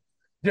fit.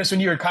 Just when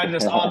you were kind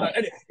of just on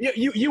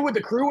you with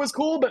the crew was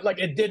cool, but like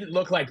it didn't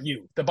look like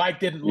you. The bike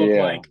didn't look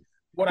like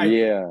what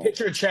I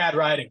pictured Chad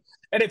riding.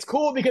 And it's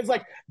cool because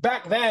like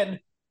back then,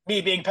 me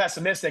being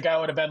pessimistic, I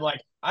would have been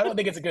like, I don't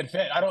think it's a good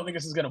fit. I don't think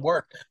this is going to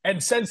work.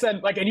 And since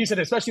then, like, and you said,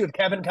 especially with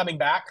Kevin coming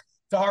back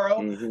to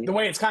Haro, the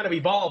way it's kind of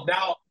evolved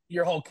now,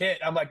 your whole kit,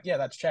 I'm like, yeah,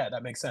 that's Chad.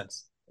 That makes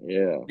sense.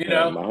 Yeah.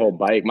 My whole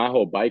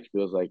bike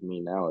feels like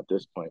me now at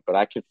this point, but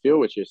I can feel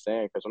what you're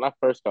saying. Cause when I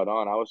first got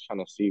on, I was trying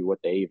to see what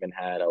they even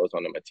had. I was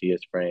on the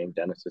Matthias frame,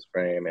 Dennis's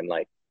frame, and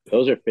like,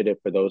 those are fitted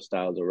for those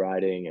styles of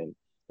riding. And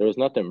there was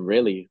nothing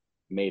really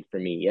made for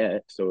me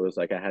yet. So it was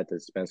like, I had to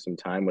spend some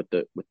time with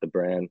the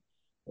brand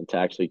and to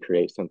actually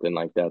create something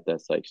like that,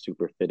 that's like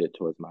super fitted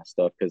towards my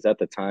stuff. Cause at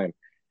the time,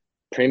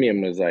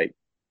 premium was like,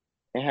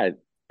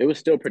 it was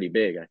still pretty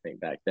big, I think,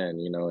 back then,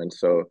 and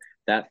so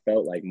that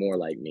felt like more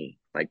like me.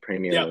 Like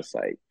premium was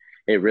like,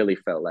 it really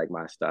felt like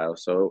my style.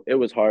 So it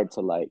was hard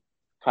to like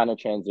kind of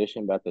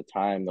transition, but at the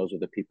time, those were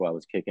the people I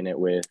was kicking it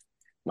with.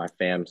 My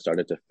fam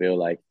started to feel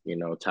like,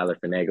 Tyler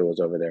Finega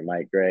was over there,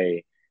 Mike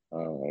Gray,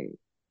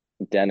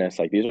 Dennis,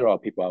 like these are all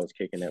people I was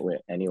kicking it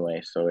with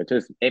anyway. So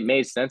it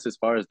made sense as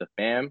far as the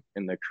fam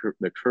and the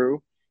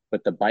crew,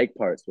 but the bike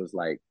parts was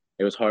like,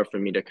 it was hard for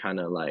me to kind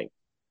of like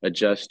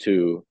adjust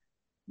to,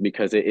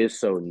 because it is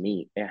so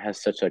neat. It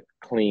has such a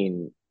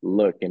clean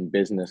look and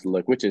business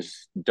look, which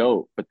is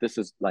dope. But this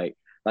is like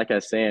I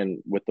was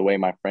saying, with the way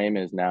my frame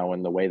is now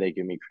and the way they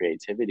give me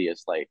creativity,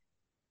 it's like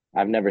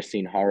I've never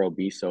seen Haro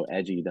be so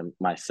edgy than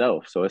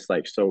myself. So it's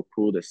like so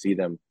cool to see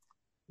them,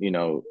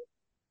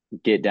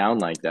 get down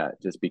like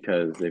that, just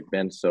because they've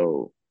been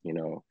so,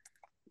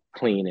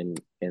 clean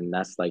and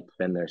that's like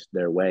been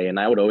their way. And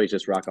I would always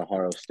just rock a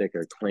Haro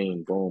sticker,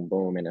 clean, boom,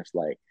 boom, and it's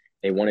like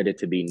they wanted it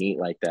to be neat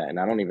like that. And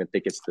I don't even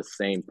think it's the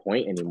same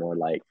point anymore.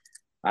 Like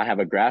I have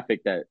a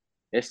graphic that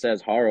it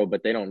says Haro,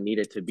 but they don't need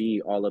it to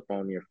be all up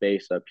on your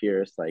face up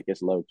here. It's like,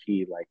 it's low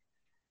key. Like,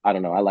 I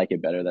don't know. I like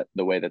it better, that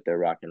the way that they're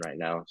rocking right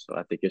now. So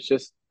I think it's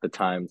just the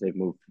times they've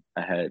moved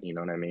ahead. You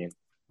know what I mean?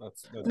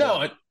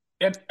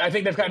 I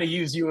think they've kind of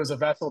used you as a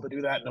vessel to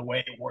do that in a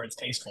way where it's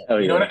tasteful. Oh,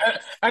 and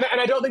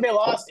I don't think they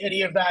lost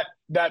any of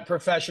that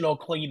professional,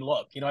 clean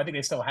look. I think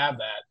they still have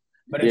that.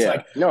 But it's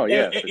for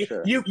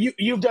sure.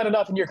 You've done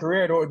enough in your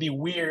career to it would be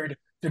weird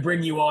to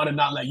bring you on and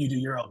not let you do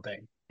your own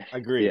thing. I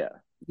agree. Yeah.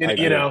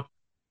 You know.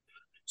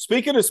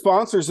 Speaking of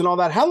sponsors and all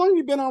that, how long have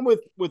you been on with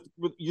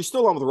you're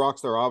still on with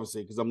Rockstar,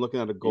 obviously, because I'm looking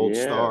at a gold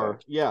star.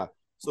 Yeah.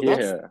 So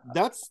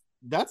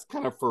that's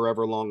kind of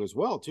forever long as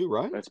well, too,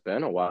 right? It's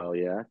been a while,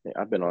 yeah. I think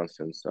I've been on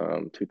since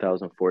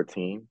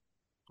 2014.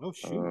 Oh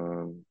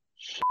shoot.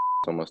 It's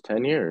almost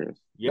 10 years.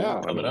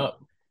 Yeah. Coming up.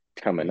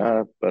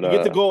 But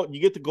you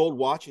get the gold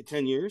watch at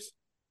 10 years?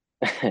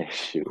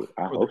 Shoot.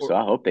 I hope so.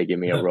 I hope they give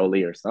me a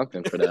rollie or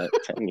something for that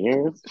 10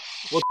 years.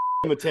 Well,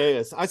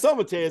 Mateus. I saw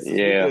Mateus this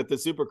weekend at the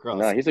Supercross.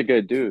 No, he's a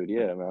good dude.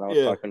 Yeah, man. I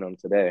was talking to him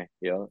today.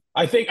 Yeah.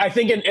 I think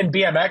in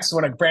BMX,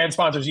 when a brand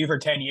sponsors you for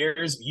 10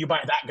 years, you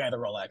buy that guy the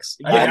Rolex.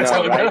 I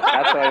know,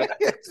 right?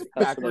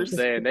 That's what I'm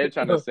saying. They're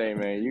trying to say,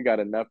 man, you got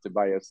enough to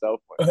buy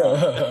yourself one.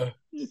 So,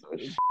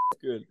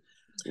 good.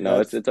 No,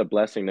 it's a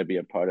blessing to be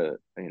a part of,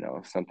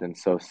 something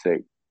so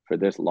sick for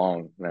this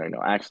long.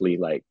 Actually,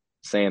 like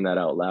saying that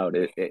out loud,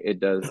 it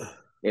does.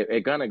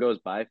 It kind of goes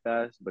by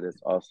fast, but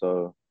it's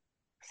also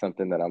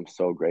something that I'm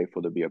so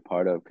grateful to be a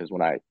part of, because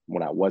when I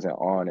wasn't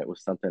on, it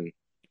was something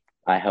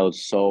I held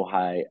so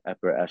high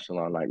upper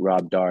echelon, like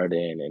Rob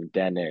Darden and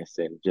Dennis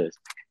and just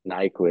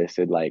Nyquist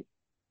and like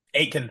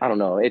Aiken. I don't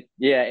know.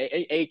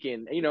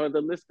 Aiken.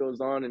 The list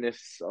goes on, and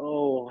it's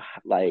so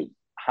like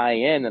high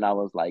end. And I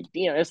was like,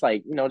 damn, it's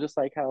like, just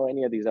like how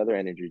any of these other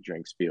energy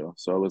drinks feel.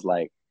 So it was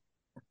like,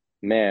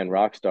 man,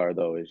 Rockstar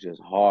though is just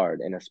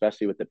hard, and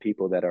especially with the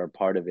people that are a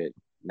part of it,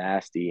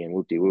 nasty and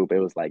whoop de whoop. It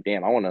was like,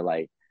 damn, I want to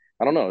like,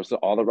 I don't know, it's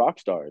all the rock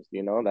stars,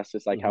 that's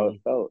just like how it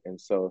felt. And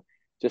so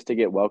just to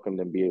get welcomed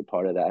and be a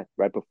part of that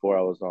right before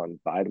I was on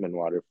Vitamin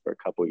Water for a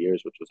couple of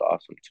years, which was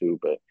awesome too,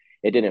 but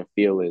it didn't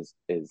feel as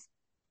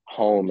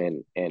home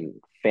and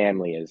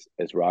family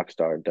as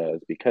Rockstar does,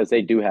 because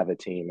they do have a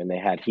team, and they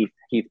had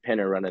Heath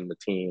Penner running the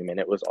team, and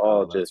it was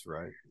all just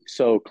right.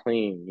 so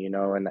clean,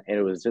 and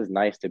it was just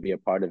nice to be a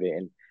part of it.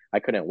 And I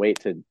couldn't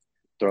wait to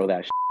throw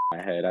that in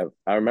my head.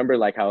 I remember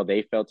like how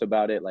they felt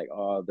about it, like,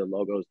 oh, the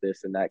logo's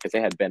this and that, because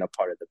they had been a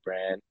part of the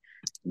brand,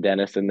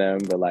 Dennis and them.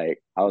 But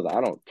like, I was like,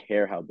 I don't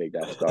care how big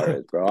that star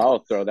is, bro. I'll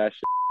throw that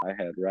in my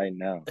head right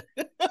now.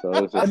 So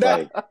it was just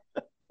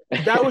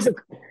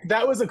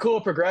that was a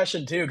cool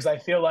progression too, because I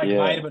feel like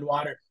Vitamin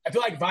Water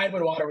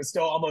was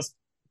still almost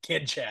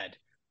kid Chad.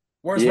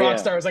 Whereas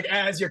Rockstar is like,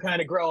 as you're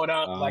kind of growing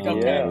up, like,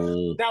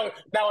 okay,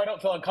 now I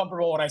don't feel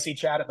uncomfortable when I see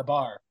Chad at the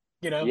bar.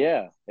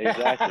 Yeah,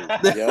 exactly.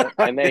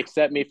 And they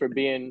accept me for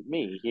being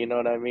me. You know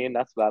what I mean?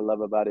 That's what I love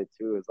about it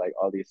too, is like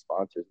all these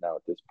sponsors now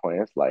at this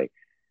point, it's like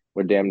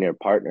we're damn near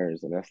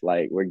partners, and it's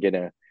like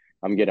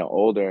I'm getting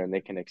older, and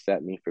they can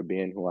accept me for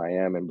being who I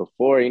am. And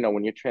before,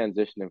 when you're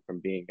transitioning from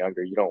being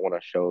younger, you don't want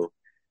to show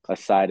a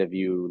side of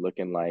you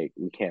looking like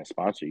we can't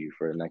sponsor you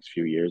for the next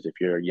few years if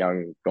you're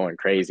young, going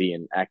crazy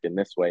and acting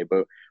this way.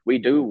 But we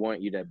do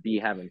want you to be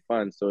having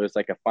fun. So it's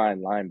like a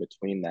fine line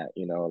between that,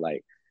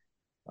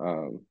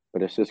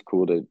 but it's just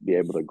cool to be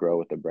able to grow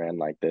with a brand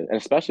like this, and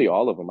especially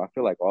all of them. I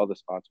feel like all the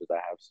sponsors I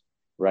have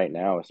right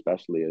now,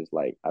 especially, is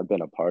like I've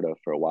been a part of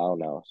for a while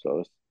now.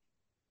 So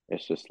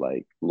it's just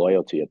like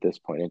loyalty at this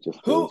point. It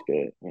just feels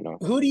good,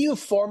 Who do you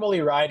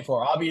formally ride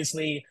for?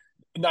 Obviously,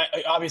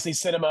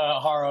 Cinema,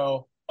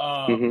 Haro,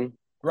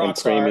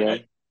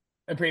 Rockstar,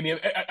 and Premium.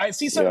 I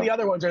see some of the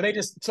other ones. Are they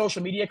just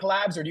social media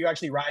collabs, or do you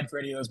actually ride for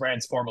any of those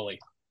brands formally?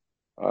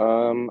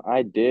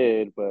 I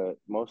did, but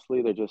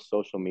mostly they're just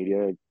social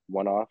media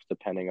one-offs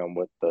depending on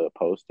what the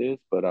post is.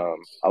 But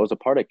I was a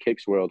part of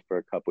Kicks World for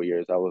a couple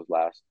years. That was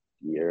last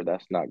year.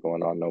 That's not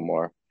going on no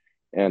more.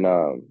 And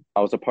I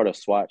was a part of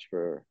Swatch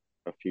for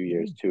a few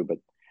years too,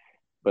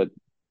 but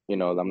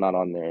I'm not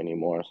on there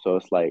anymore. So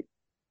it's like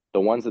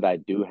the ones that I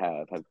do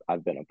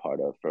I've been a part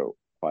of for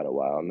quite a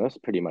while, and that's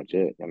pretty much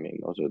it. I mean,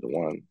 those are the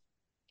ones.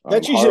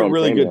 That's usually a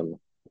really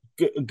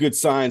good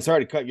sign.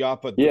 Sorry to cut you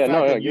off, but the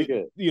fact that you're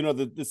good.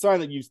 The sign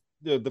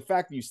that the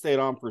fact that you stayed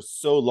on for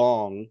so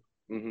long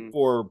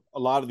for a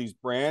lot of these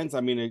brands,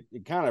 I mean,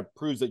 it kind of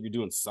proves that you're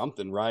doing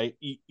something right,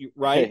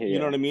 right? You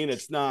know what I mean?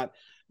 It's not,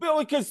 but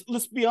because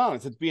let's be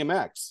honest, it's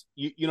BMX.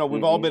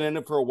 We've all been in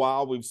it for a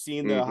while. We've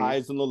seen the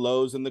highs and the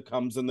lows and the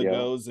comes and the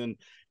goes and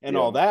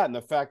all that. And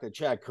the fact that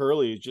Chad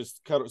Kerley is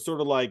just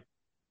sort of like,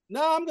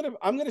 no,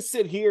 I'm gonna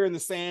sit here in the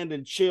sand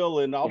and chill,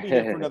 and I'll be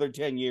here for another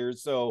 10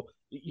 years. So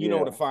you know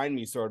where to find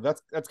me, sort of.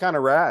 That's kind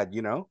of rad,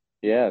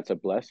 Yeah, it's a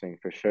blessing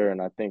for sure.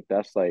 And I think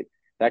that's like,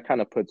 that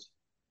kind of puts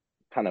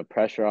kind of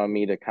pressure on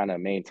me to kind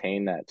of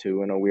maintain that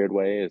too, in a weird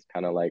way. It's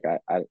kind of like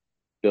I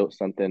built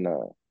something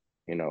to,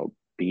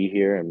 be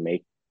here and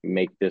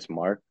make this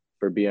mark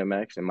for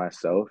BMX and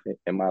myself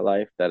in my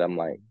life, that I'm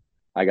like,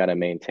 I got to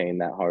maintain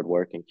that hard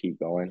work and keep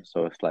going.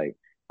 So it's like,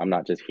 I'm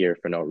not just here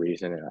for no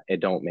reason. And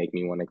it don't make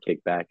me want to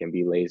kick back and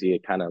be lazy.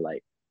 It kind of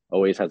like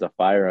always has a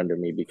fire under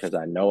me, because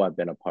I know I've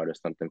been a part of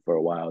something for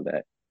a while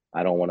that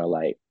I don't want to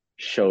like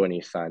show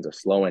any signs of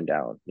slowing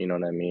down, you know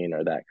what I mean?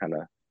 Or that kind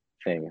of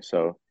thing.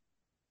 So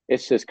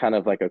it's just kind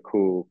of like a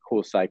cool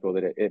cycle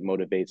that it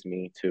motivates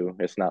me too.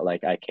 It's not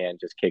like I can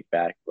just kick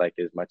back like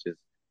as much as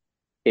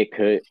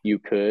you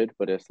could,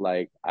 but it's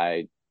like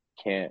I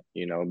can't,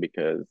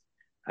 because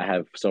I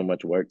have so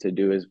much work to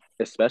do,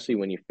 especially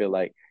when you feel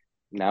like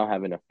now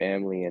having a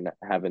family and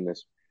having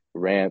this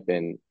ramp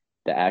and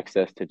the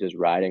access to just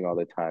riding all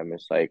the time.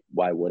 It's like,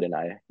 why wouldn't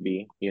I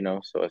be,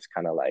 So it's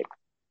kind of like,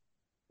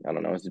 I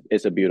don't know.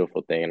 It's a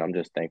beautiful thing, and I'm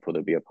just thankful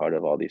to be a part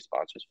of all these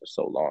sponsors for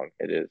so long.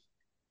 It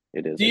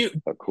is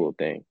a cool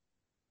thing.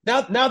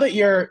 Now that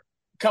you're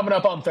coming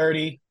up on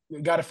 30,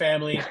 got a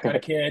family, got a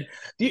kid,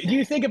 do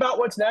you think about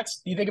what's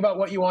next? Do you think about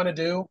what you want to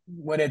do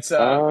when it's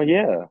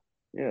yeah.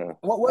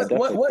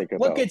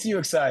 What gets you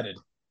excited?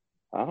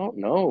 I don't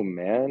know,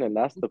 man. And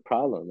that's the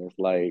problem. It's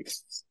like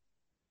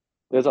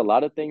there's a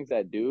lot of things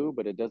that do,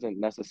 but it doesn't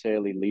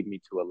necessarily lead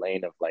me to a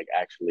lane of like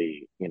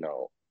actually,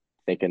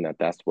 thinking that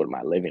that's what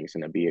my living's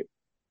gonna be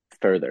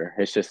further.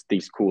 It's just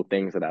these cool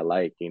things that I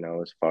like,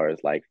 as far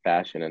as like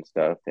fashion and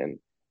stuff and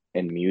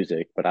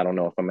music. But I don't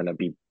know if I'm gonna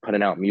be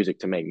putting out music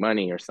to make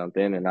money or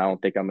something. And I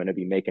don't think I'm gonna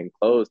be making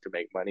clothes to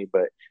make money.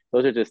 But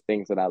those are just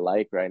things that I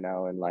like right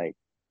now. And like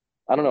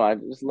I don't know, I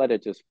just let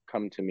it just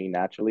come to me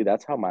naturally.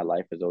 That's how my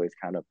life has always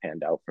kind of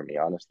panned out for me,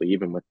 honestly.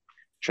 Even with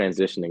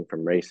transitioning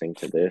from racing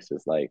to this,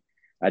 is like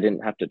I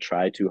didn't have to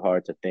try too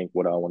hard to think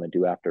what I want to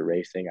do after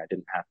racing. I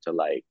didn't have to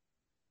like,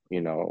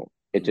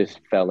 it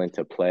just fell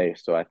into play.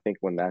 So I think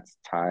when that's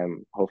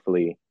time,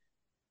 hopefully,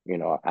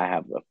 I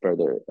have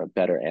a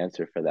better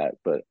answer for that.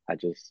 But I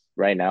just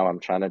right now I'm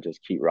trying to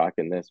just keep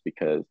rocking this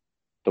because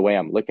the way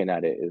I'm looking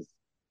at it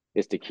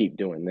is to keep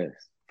doing this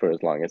for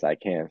as long as I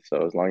can.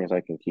 So as long as I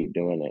can keep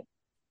doing it,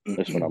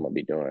 that's what I'm gonna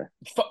be doing.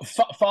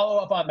 Follow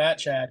up on that,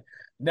 Chad.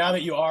 Now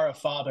that you are a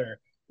father,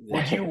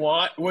 would you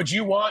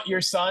want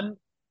your son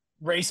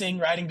racing,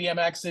 riding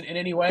BMX in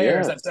any way, or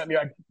is Yeah. that something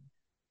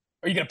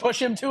are you gonna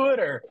push him to it,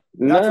 or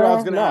That's what I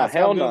was No, gonna no, ask. I'm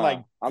hell gonna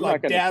no. I'm not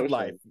like gonna dad push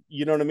life. him.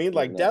 You know what I mean?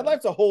 Like dad No.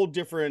 life's a whole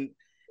different.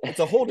 It's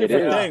a whole It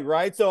different is. yeah, thing,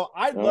 right? So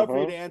I'd love for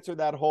you Uh-huh. to answer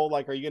that whole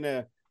like, are you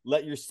gonna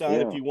let your son,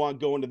 if Yeah. you want,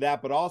 go into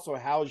that? But also,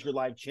 how's your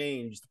life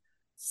changed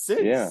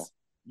Yeah. since?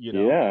 You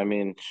know? Yeah. I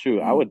mean, shoot,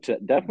 I would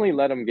definitely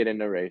let him get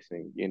into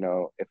racing,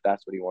 if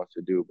that's what he wants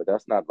to do. But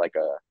that's not like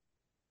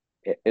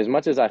as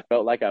much as I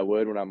felt like I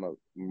would when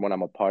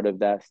I'm a part of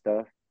that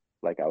stuff,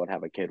 like I would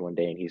have a kid one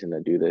day and he's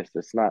gonna do this.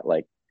 It's not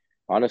like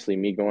honestly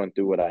me going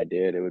through what I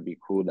did, it would be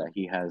cool that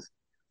he has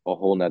a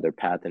whole nother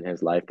path in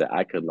his life that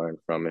I could learn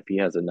from if he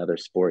has another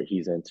sport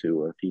he's into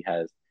or if he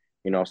has,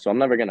 so I'm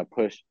never gonna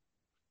push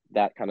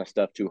that kind of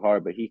stuff too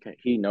hard, but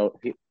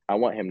I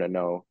want him to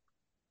know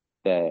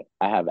that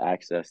I have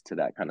access to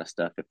that kind of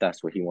stuff if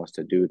that's what he wants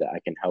to do, that I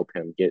can help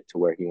him get to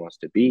where he wants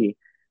to be,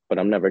 but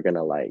I'm never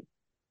gonna like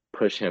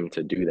push him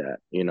to do that,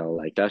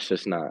 like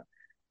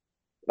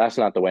that's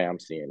not the way I'm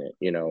seeing it,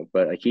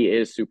 but like, he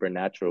is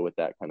supernatural with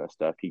that kind of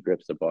stuff. He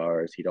grips the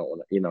bars. He don't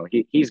want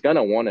to, he's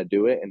gonna want to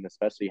do it, and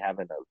especially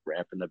having a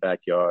ramp in the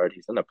backyard,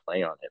 he's gonna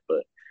play on it.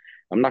 But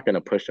I'm not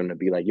gonna push him to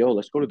be like, yo,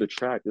 let's go to the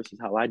track. This is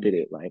how I did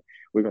it. Like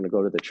we're gonna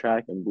go to the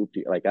track and boop.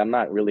 Like I'm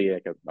not really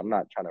like I'm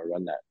not trying to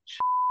run that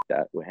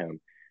that with him.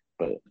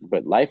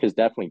 But life has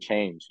definitely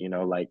changed.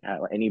 Like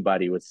how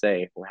anybody would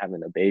say, we're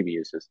having a baby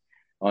is just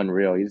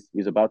unreal.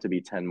 He's about to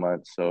be 10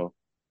 months, so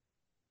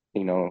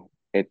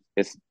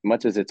it's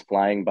much as it's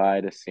flying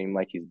by to seem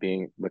like he's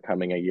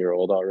becoming a year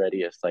old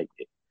already. It's like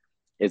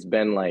it's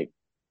been like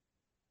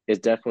it's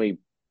definitely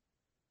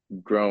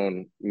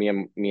grown. Me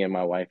and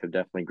my wife have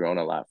definitely grown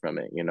a lot from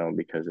it,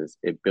 because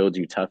it builds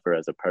you tougher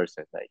as a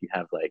person, that you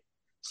have like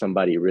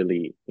somebody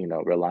really,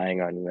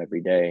 relying on you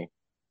every day,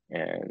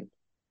 and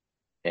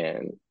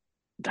and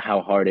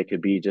how hard it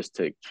could be just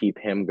to keep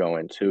him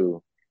going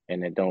too.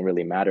 And it don't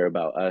really matter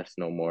about us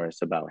no more.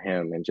 It's about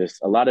him, and just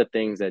a lot of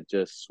things that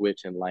just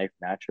switch in life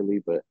naturally,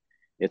 but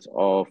it's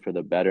all for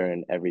the better,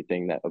 and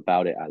everything that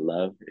about it I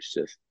love. It's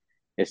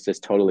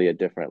just totally a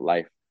different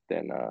life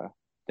than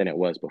it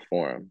was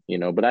before him,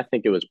 But I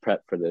think it was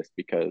prep for this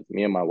because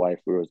me and my wife,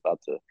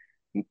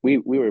 we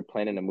were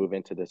planning to move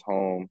into this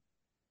home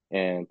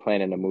and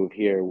planning to move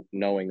here,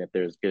 knowing that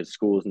there's good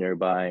schools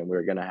nearby and we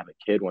were gonna have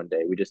a kid one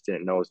day. We just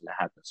didn't know it was gonna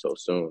happen so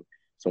soon.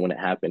 So when it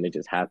happened, it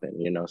just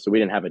happened, So we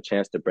didn't have a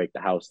chance to break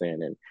the house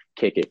in and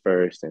kick it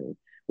first. And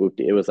whooped,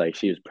 it was like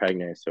she was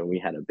pregnant, so we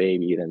had a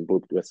baby. Then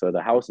booped, so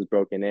the house is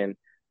broken in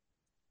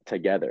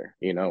together,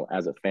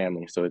 as a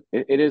family. So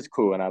it is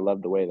cool, and I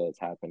love the way that it's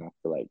happened. I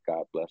feel like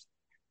God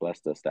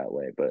blessed us that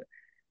way. But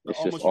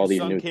it's just Almost your all these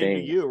son new came to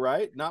things. you,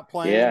 right? Not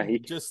Yeah, planned, he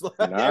just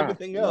like nah,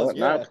 everything else. no,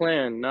 not Yeah.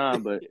 planned, nah,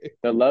 but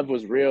the love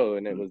was real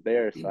and it was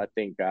there. So I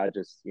think God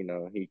just,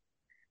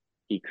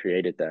 he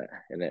created that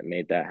and it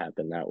made that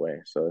happen that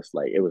way. So it's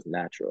like it was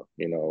natural,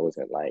 it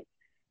wasn't like,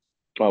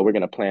 oh, we're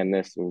gonna plan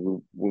this. We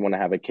want to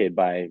have a kid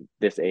by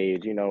this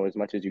age, as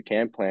much as you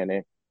can plan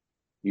it,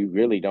 you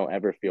really don't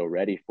ever feel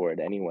ready for it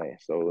anyway.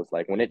 So it was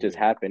like when I it hear just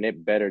you. happened,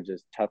 it better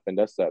just toughened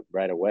us up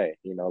right away.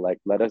 Like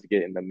let us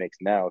get in the mix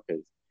now,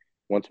 because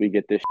once we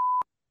get this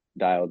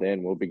dialed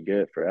in, we'll be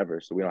good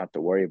forever. So we don't have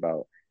to worry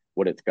about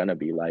what it's gonna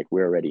be like.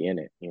 We're already in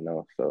it.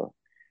 So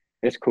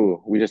it's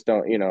cool. We just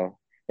don't,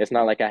 it's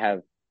not like I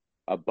have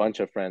a bunch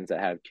of friends that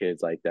have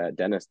kids like that.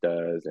 Dennis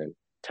does, and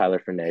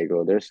Tyler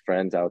Finagle. There's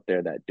friends out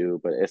there that do,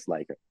 but it's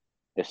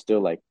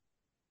still like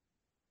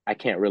I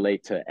can't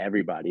relate to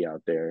everybody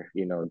out there,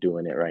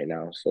 doing it right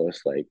now. So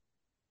it's like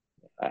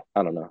I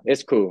don't know.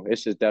 It's cool.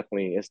 It's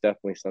definitely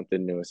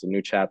something new. It's a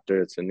new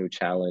chapter. It's a new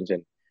challenge,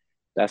 and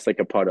that's like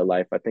a part of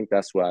life. I think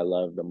that's what I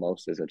love the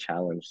most is a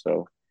challenge.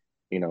 So,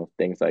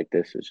 things like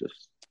this is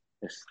just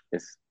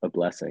it's a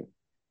blessing.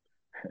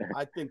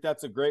 I think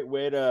that's a great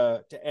way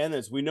to end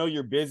this. We know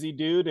you're busy,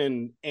 dude,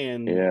 and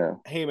Yeah.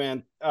 hey,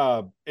 man,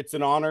 it's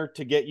an honor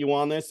to get you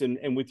on this,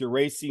 and with your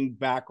racing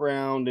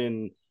background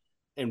and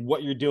and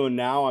what you're doing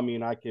now. I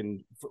mean, I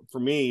can, for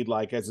me,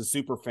 like as a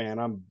super fan,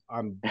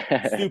 I'm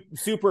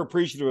super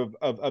appreciative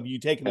of you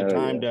taking the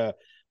time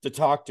to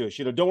talk to us.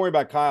 You know, don't worry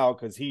about Kyle,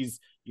 because he's,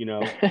 you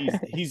know,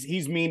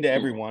 he's mean to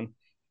everyone.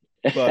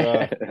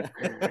 But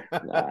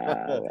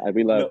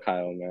we love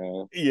Kyle,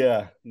 man.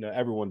 Yeah, no,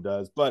 everyone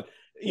does. But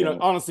you know,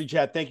 honestly,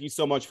 Chad, thank you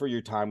so much for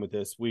your time with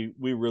this. We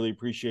really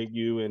appreciate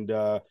you, and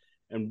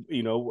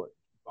you know,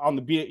 on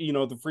the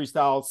the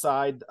freestyle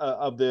side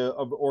of the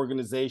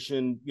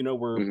organization, you know,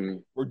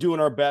 we're doing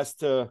our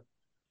best to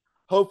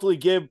hopefully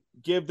give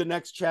the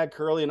next Chad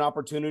Kerley an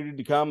opportunity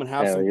to come and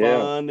have some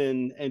fun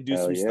and do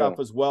some stuff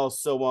as well.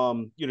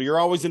 So you know, you're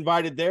always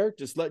invited there.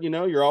 Just letting you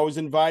know, you're always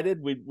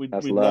invited. We'd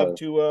love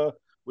to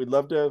we'd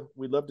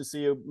love to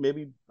see you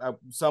maybe at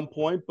some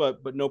point,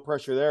 but no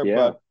pressure there.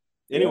 But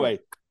anyway,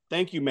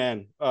 thank you,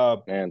 man.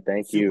 Man,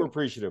 thank you. Super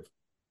appreciative.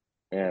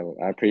 Man,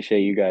 I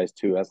appreciate you guys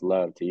too. That's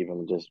love to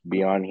even just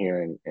be on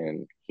here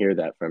and hear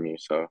that from you.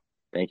 So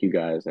thank you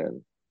guys,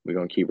 and we're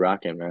gonna keep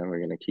rocking, man.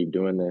 We're gonna keep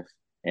doing this,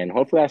 and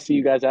hopefully I see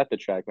you guys at the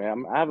track,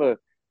 man. I have a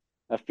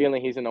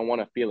feeling he's gonna want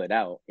to feel it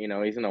out. You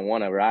know, he's gonna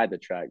want to ride the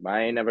track, but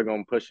I ain't never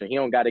gonna push him. He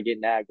don't got to get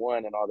nag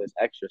one and all this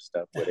extra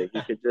stuff with it.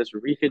 He could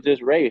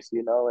just race,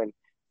 you know, and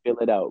feel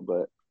it out.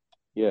 But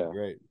yeah,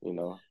 great. You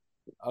know,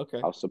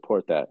 okay, I'll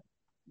support that.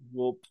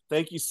 Well,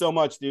 thank you so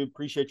much, dude.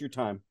 Appreciate your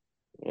time.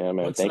 Yeah,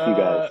 man. Thank you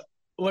guys.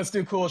 Let's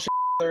do cool shit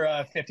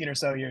for 15 or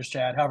so years,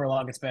 Chad. However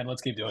long it's been,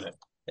 let's keep doing it.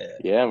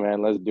 Yeah,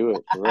 man. Let's do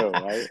it for real,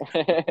 right?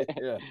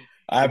 Yeah.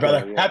 All right,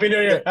 brother. Yeah. Happy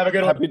New Year. Have a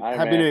good one.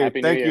 Happy New Year.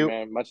 Happy New Year, you,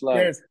 man. Much love.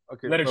 Cheers.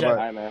 Okay. Later, Chad.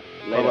 Bye, man.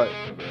 Later.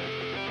 Bye-bye.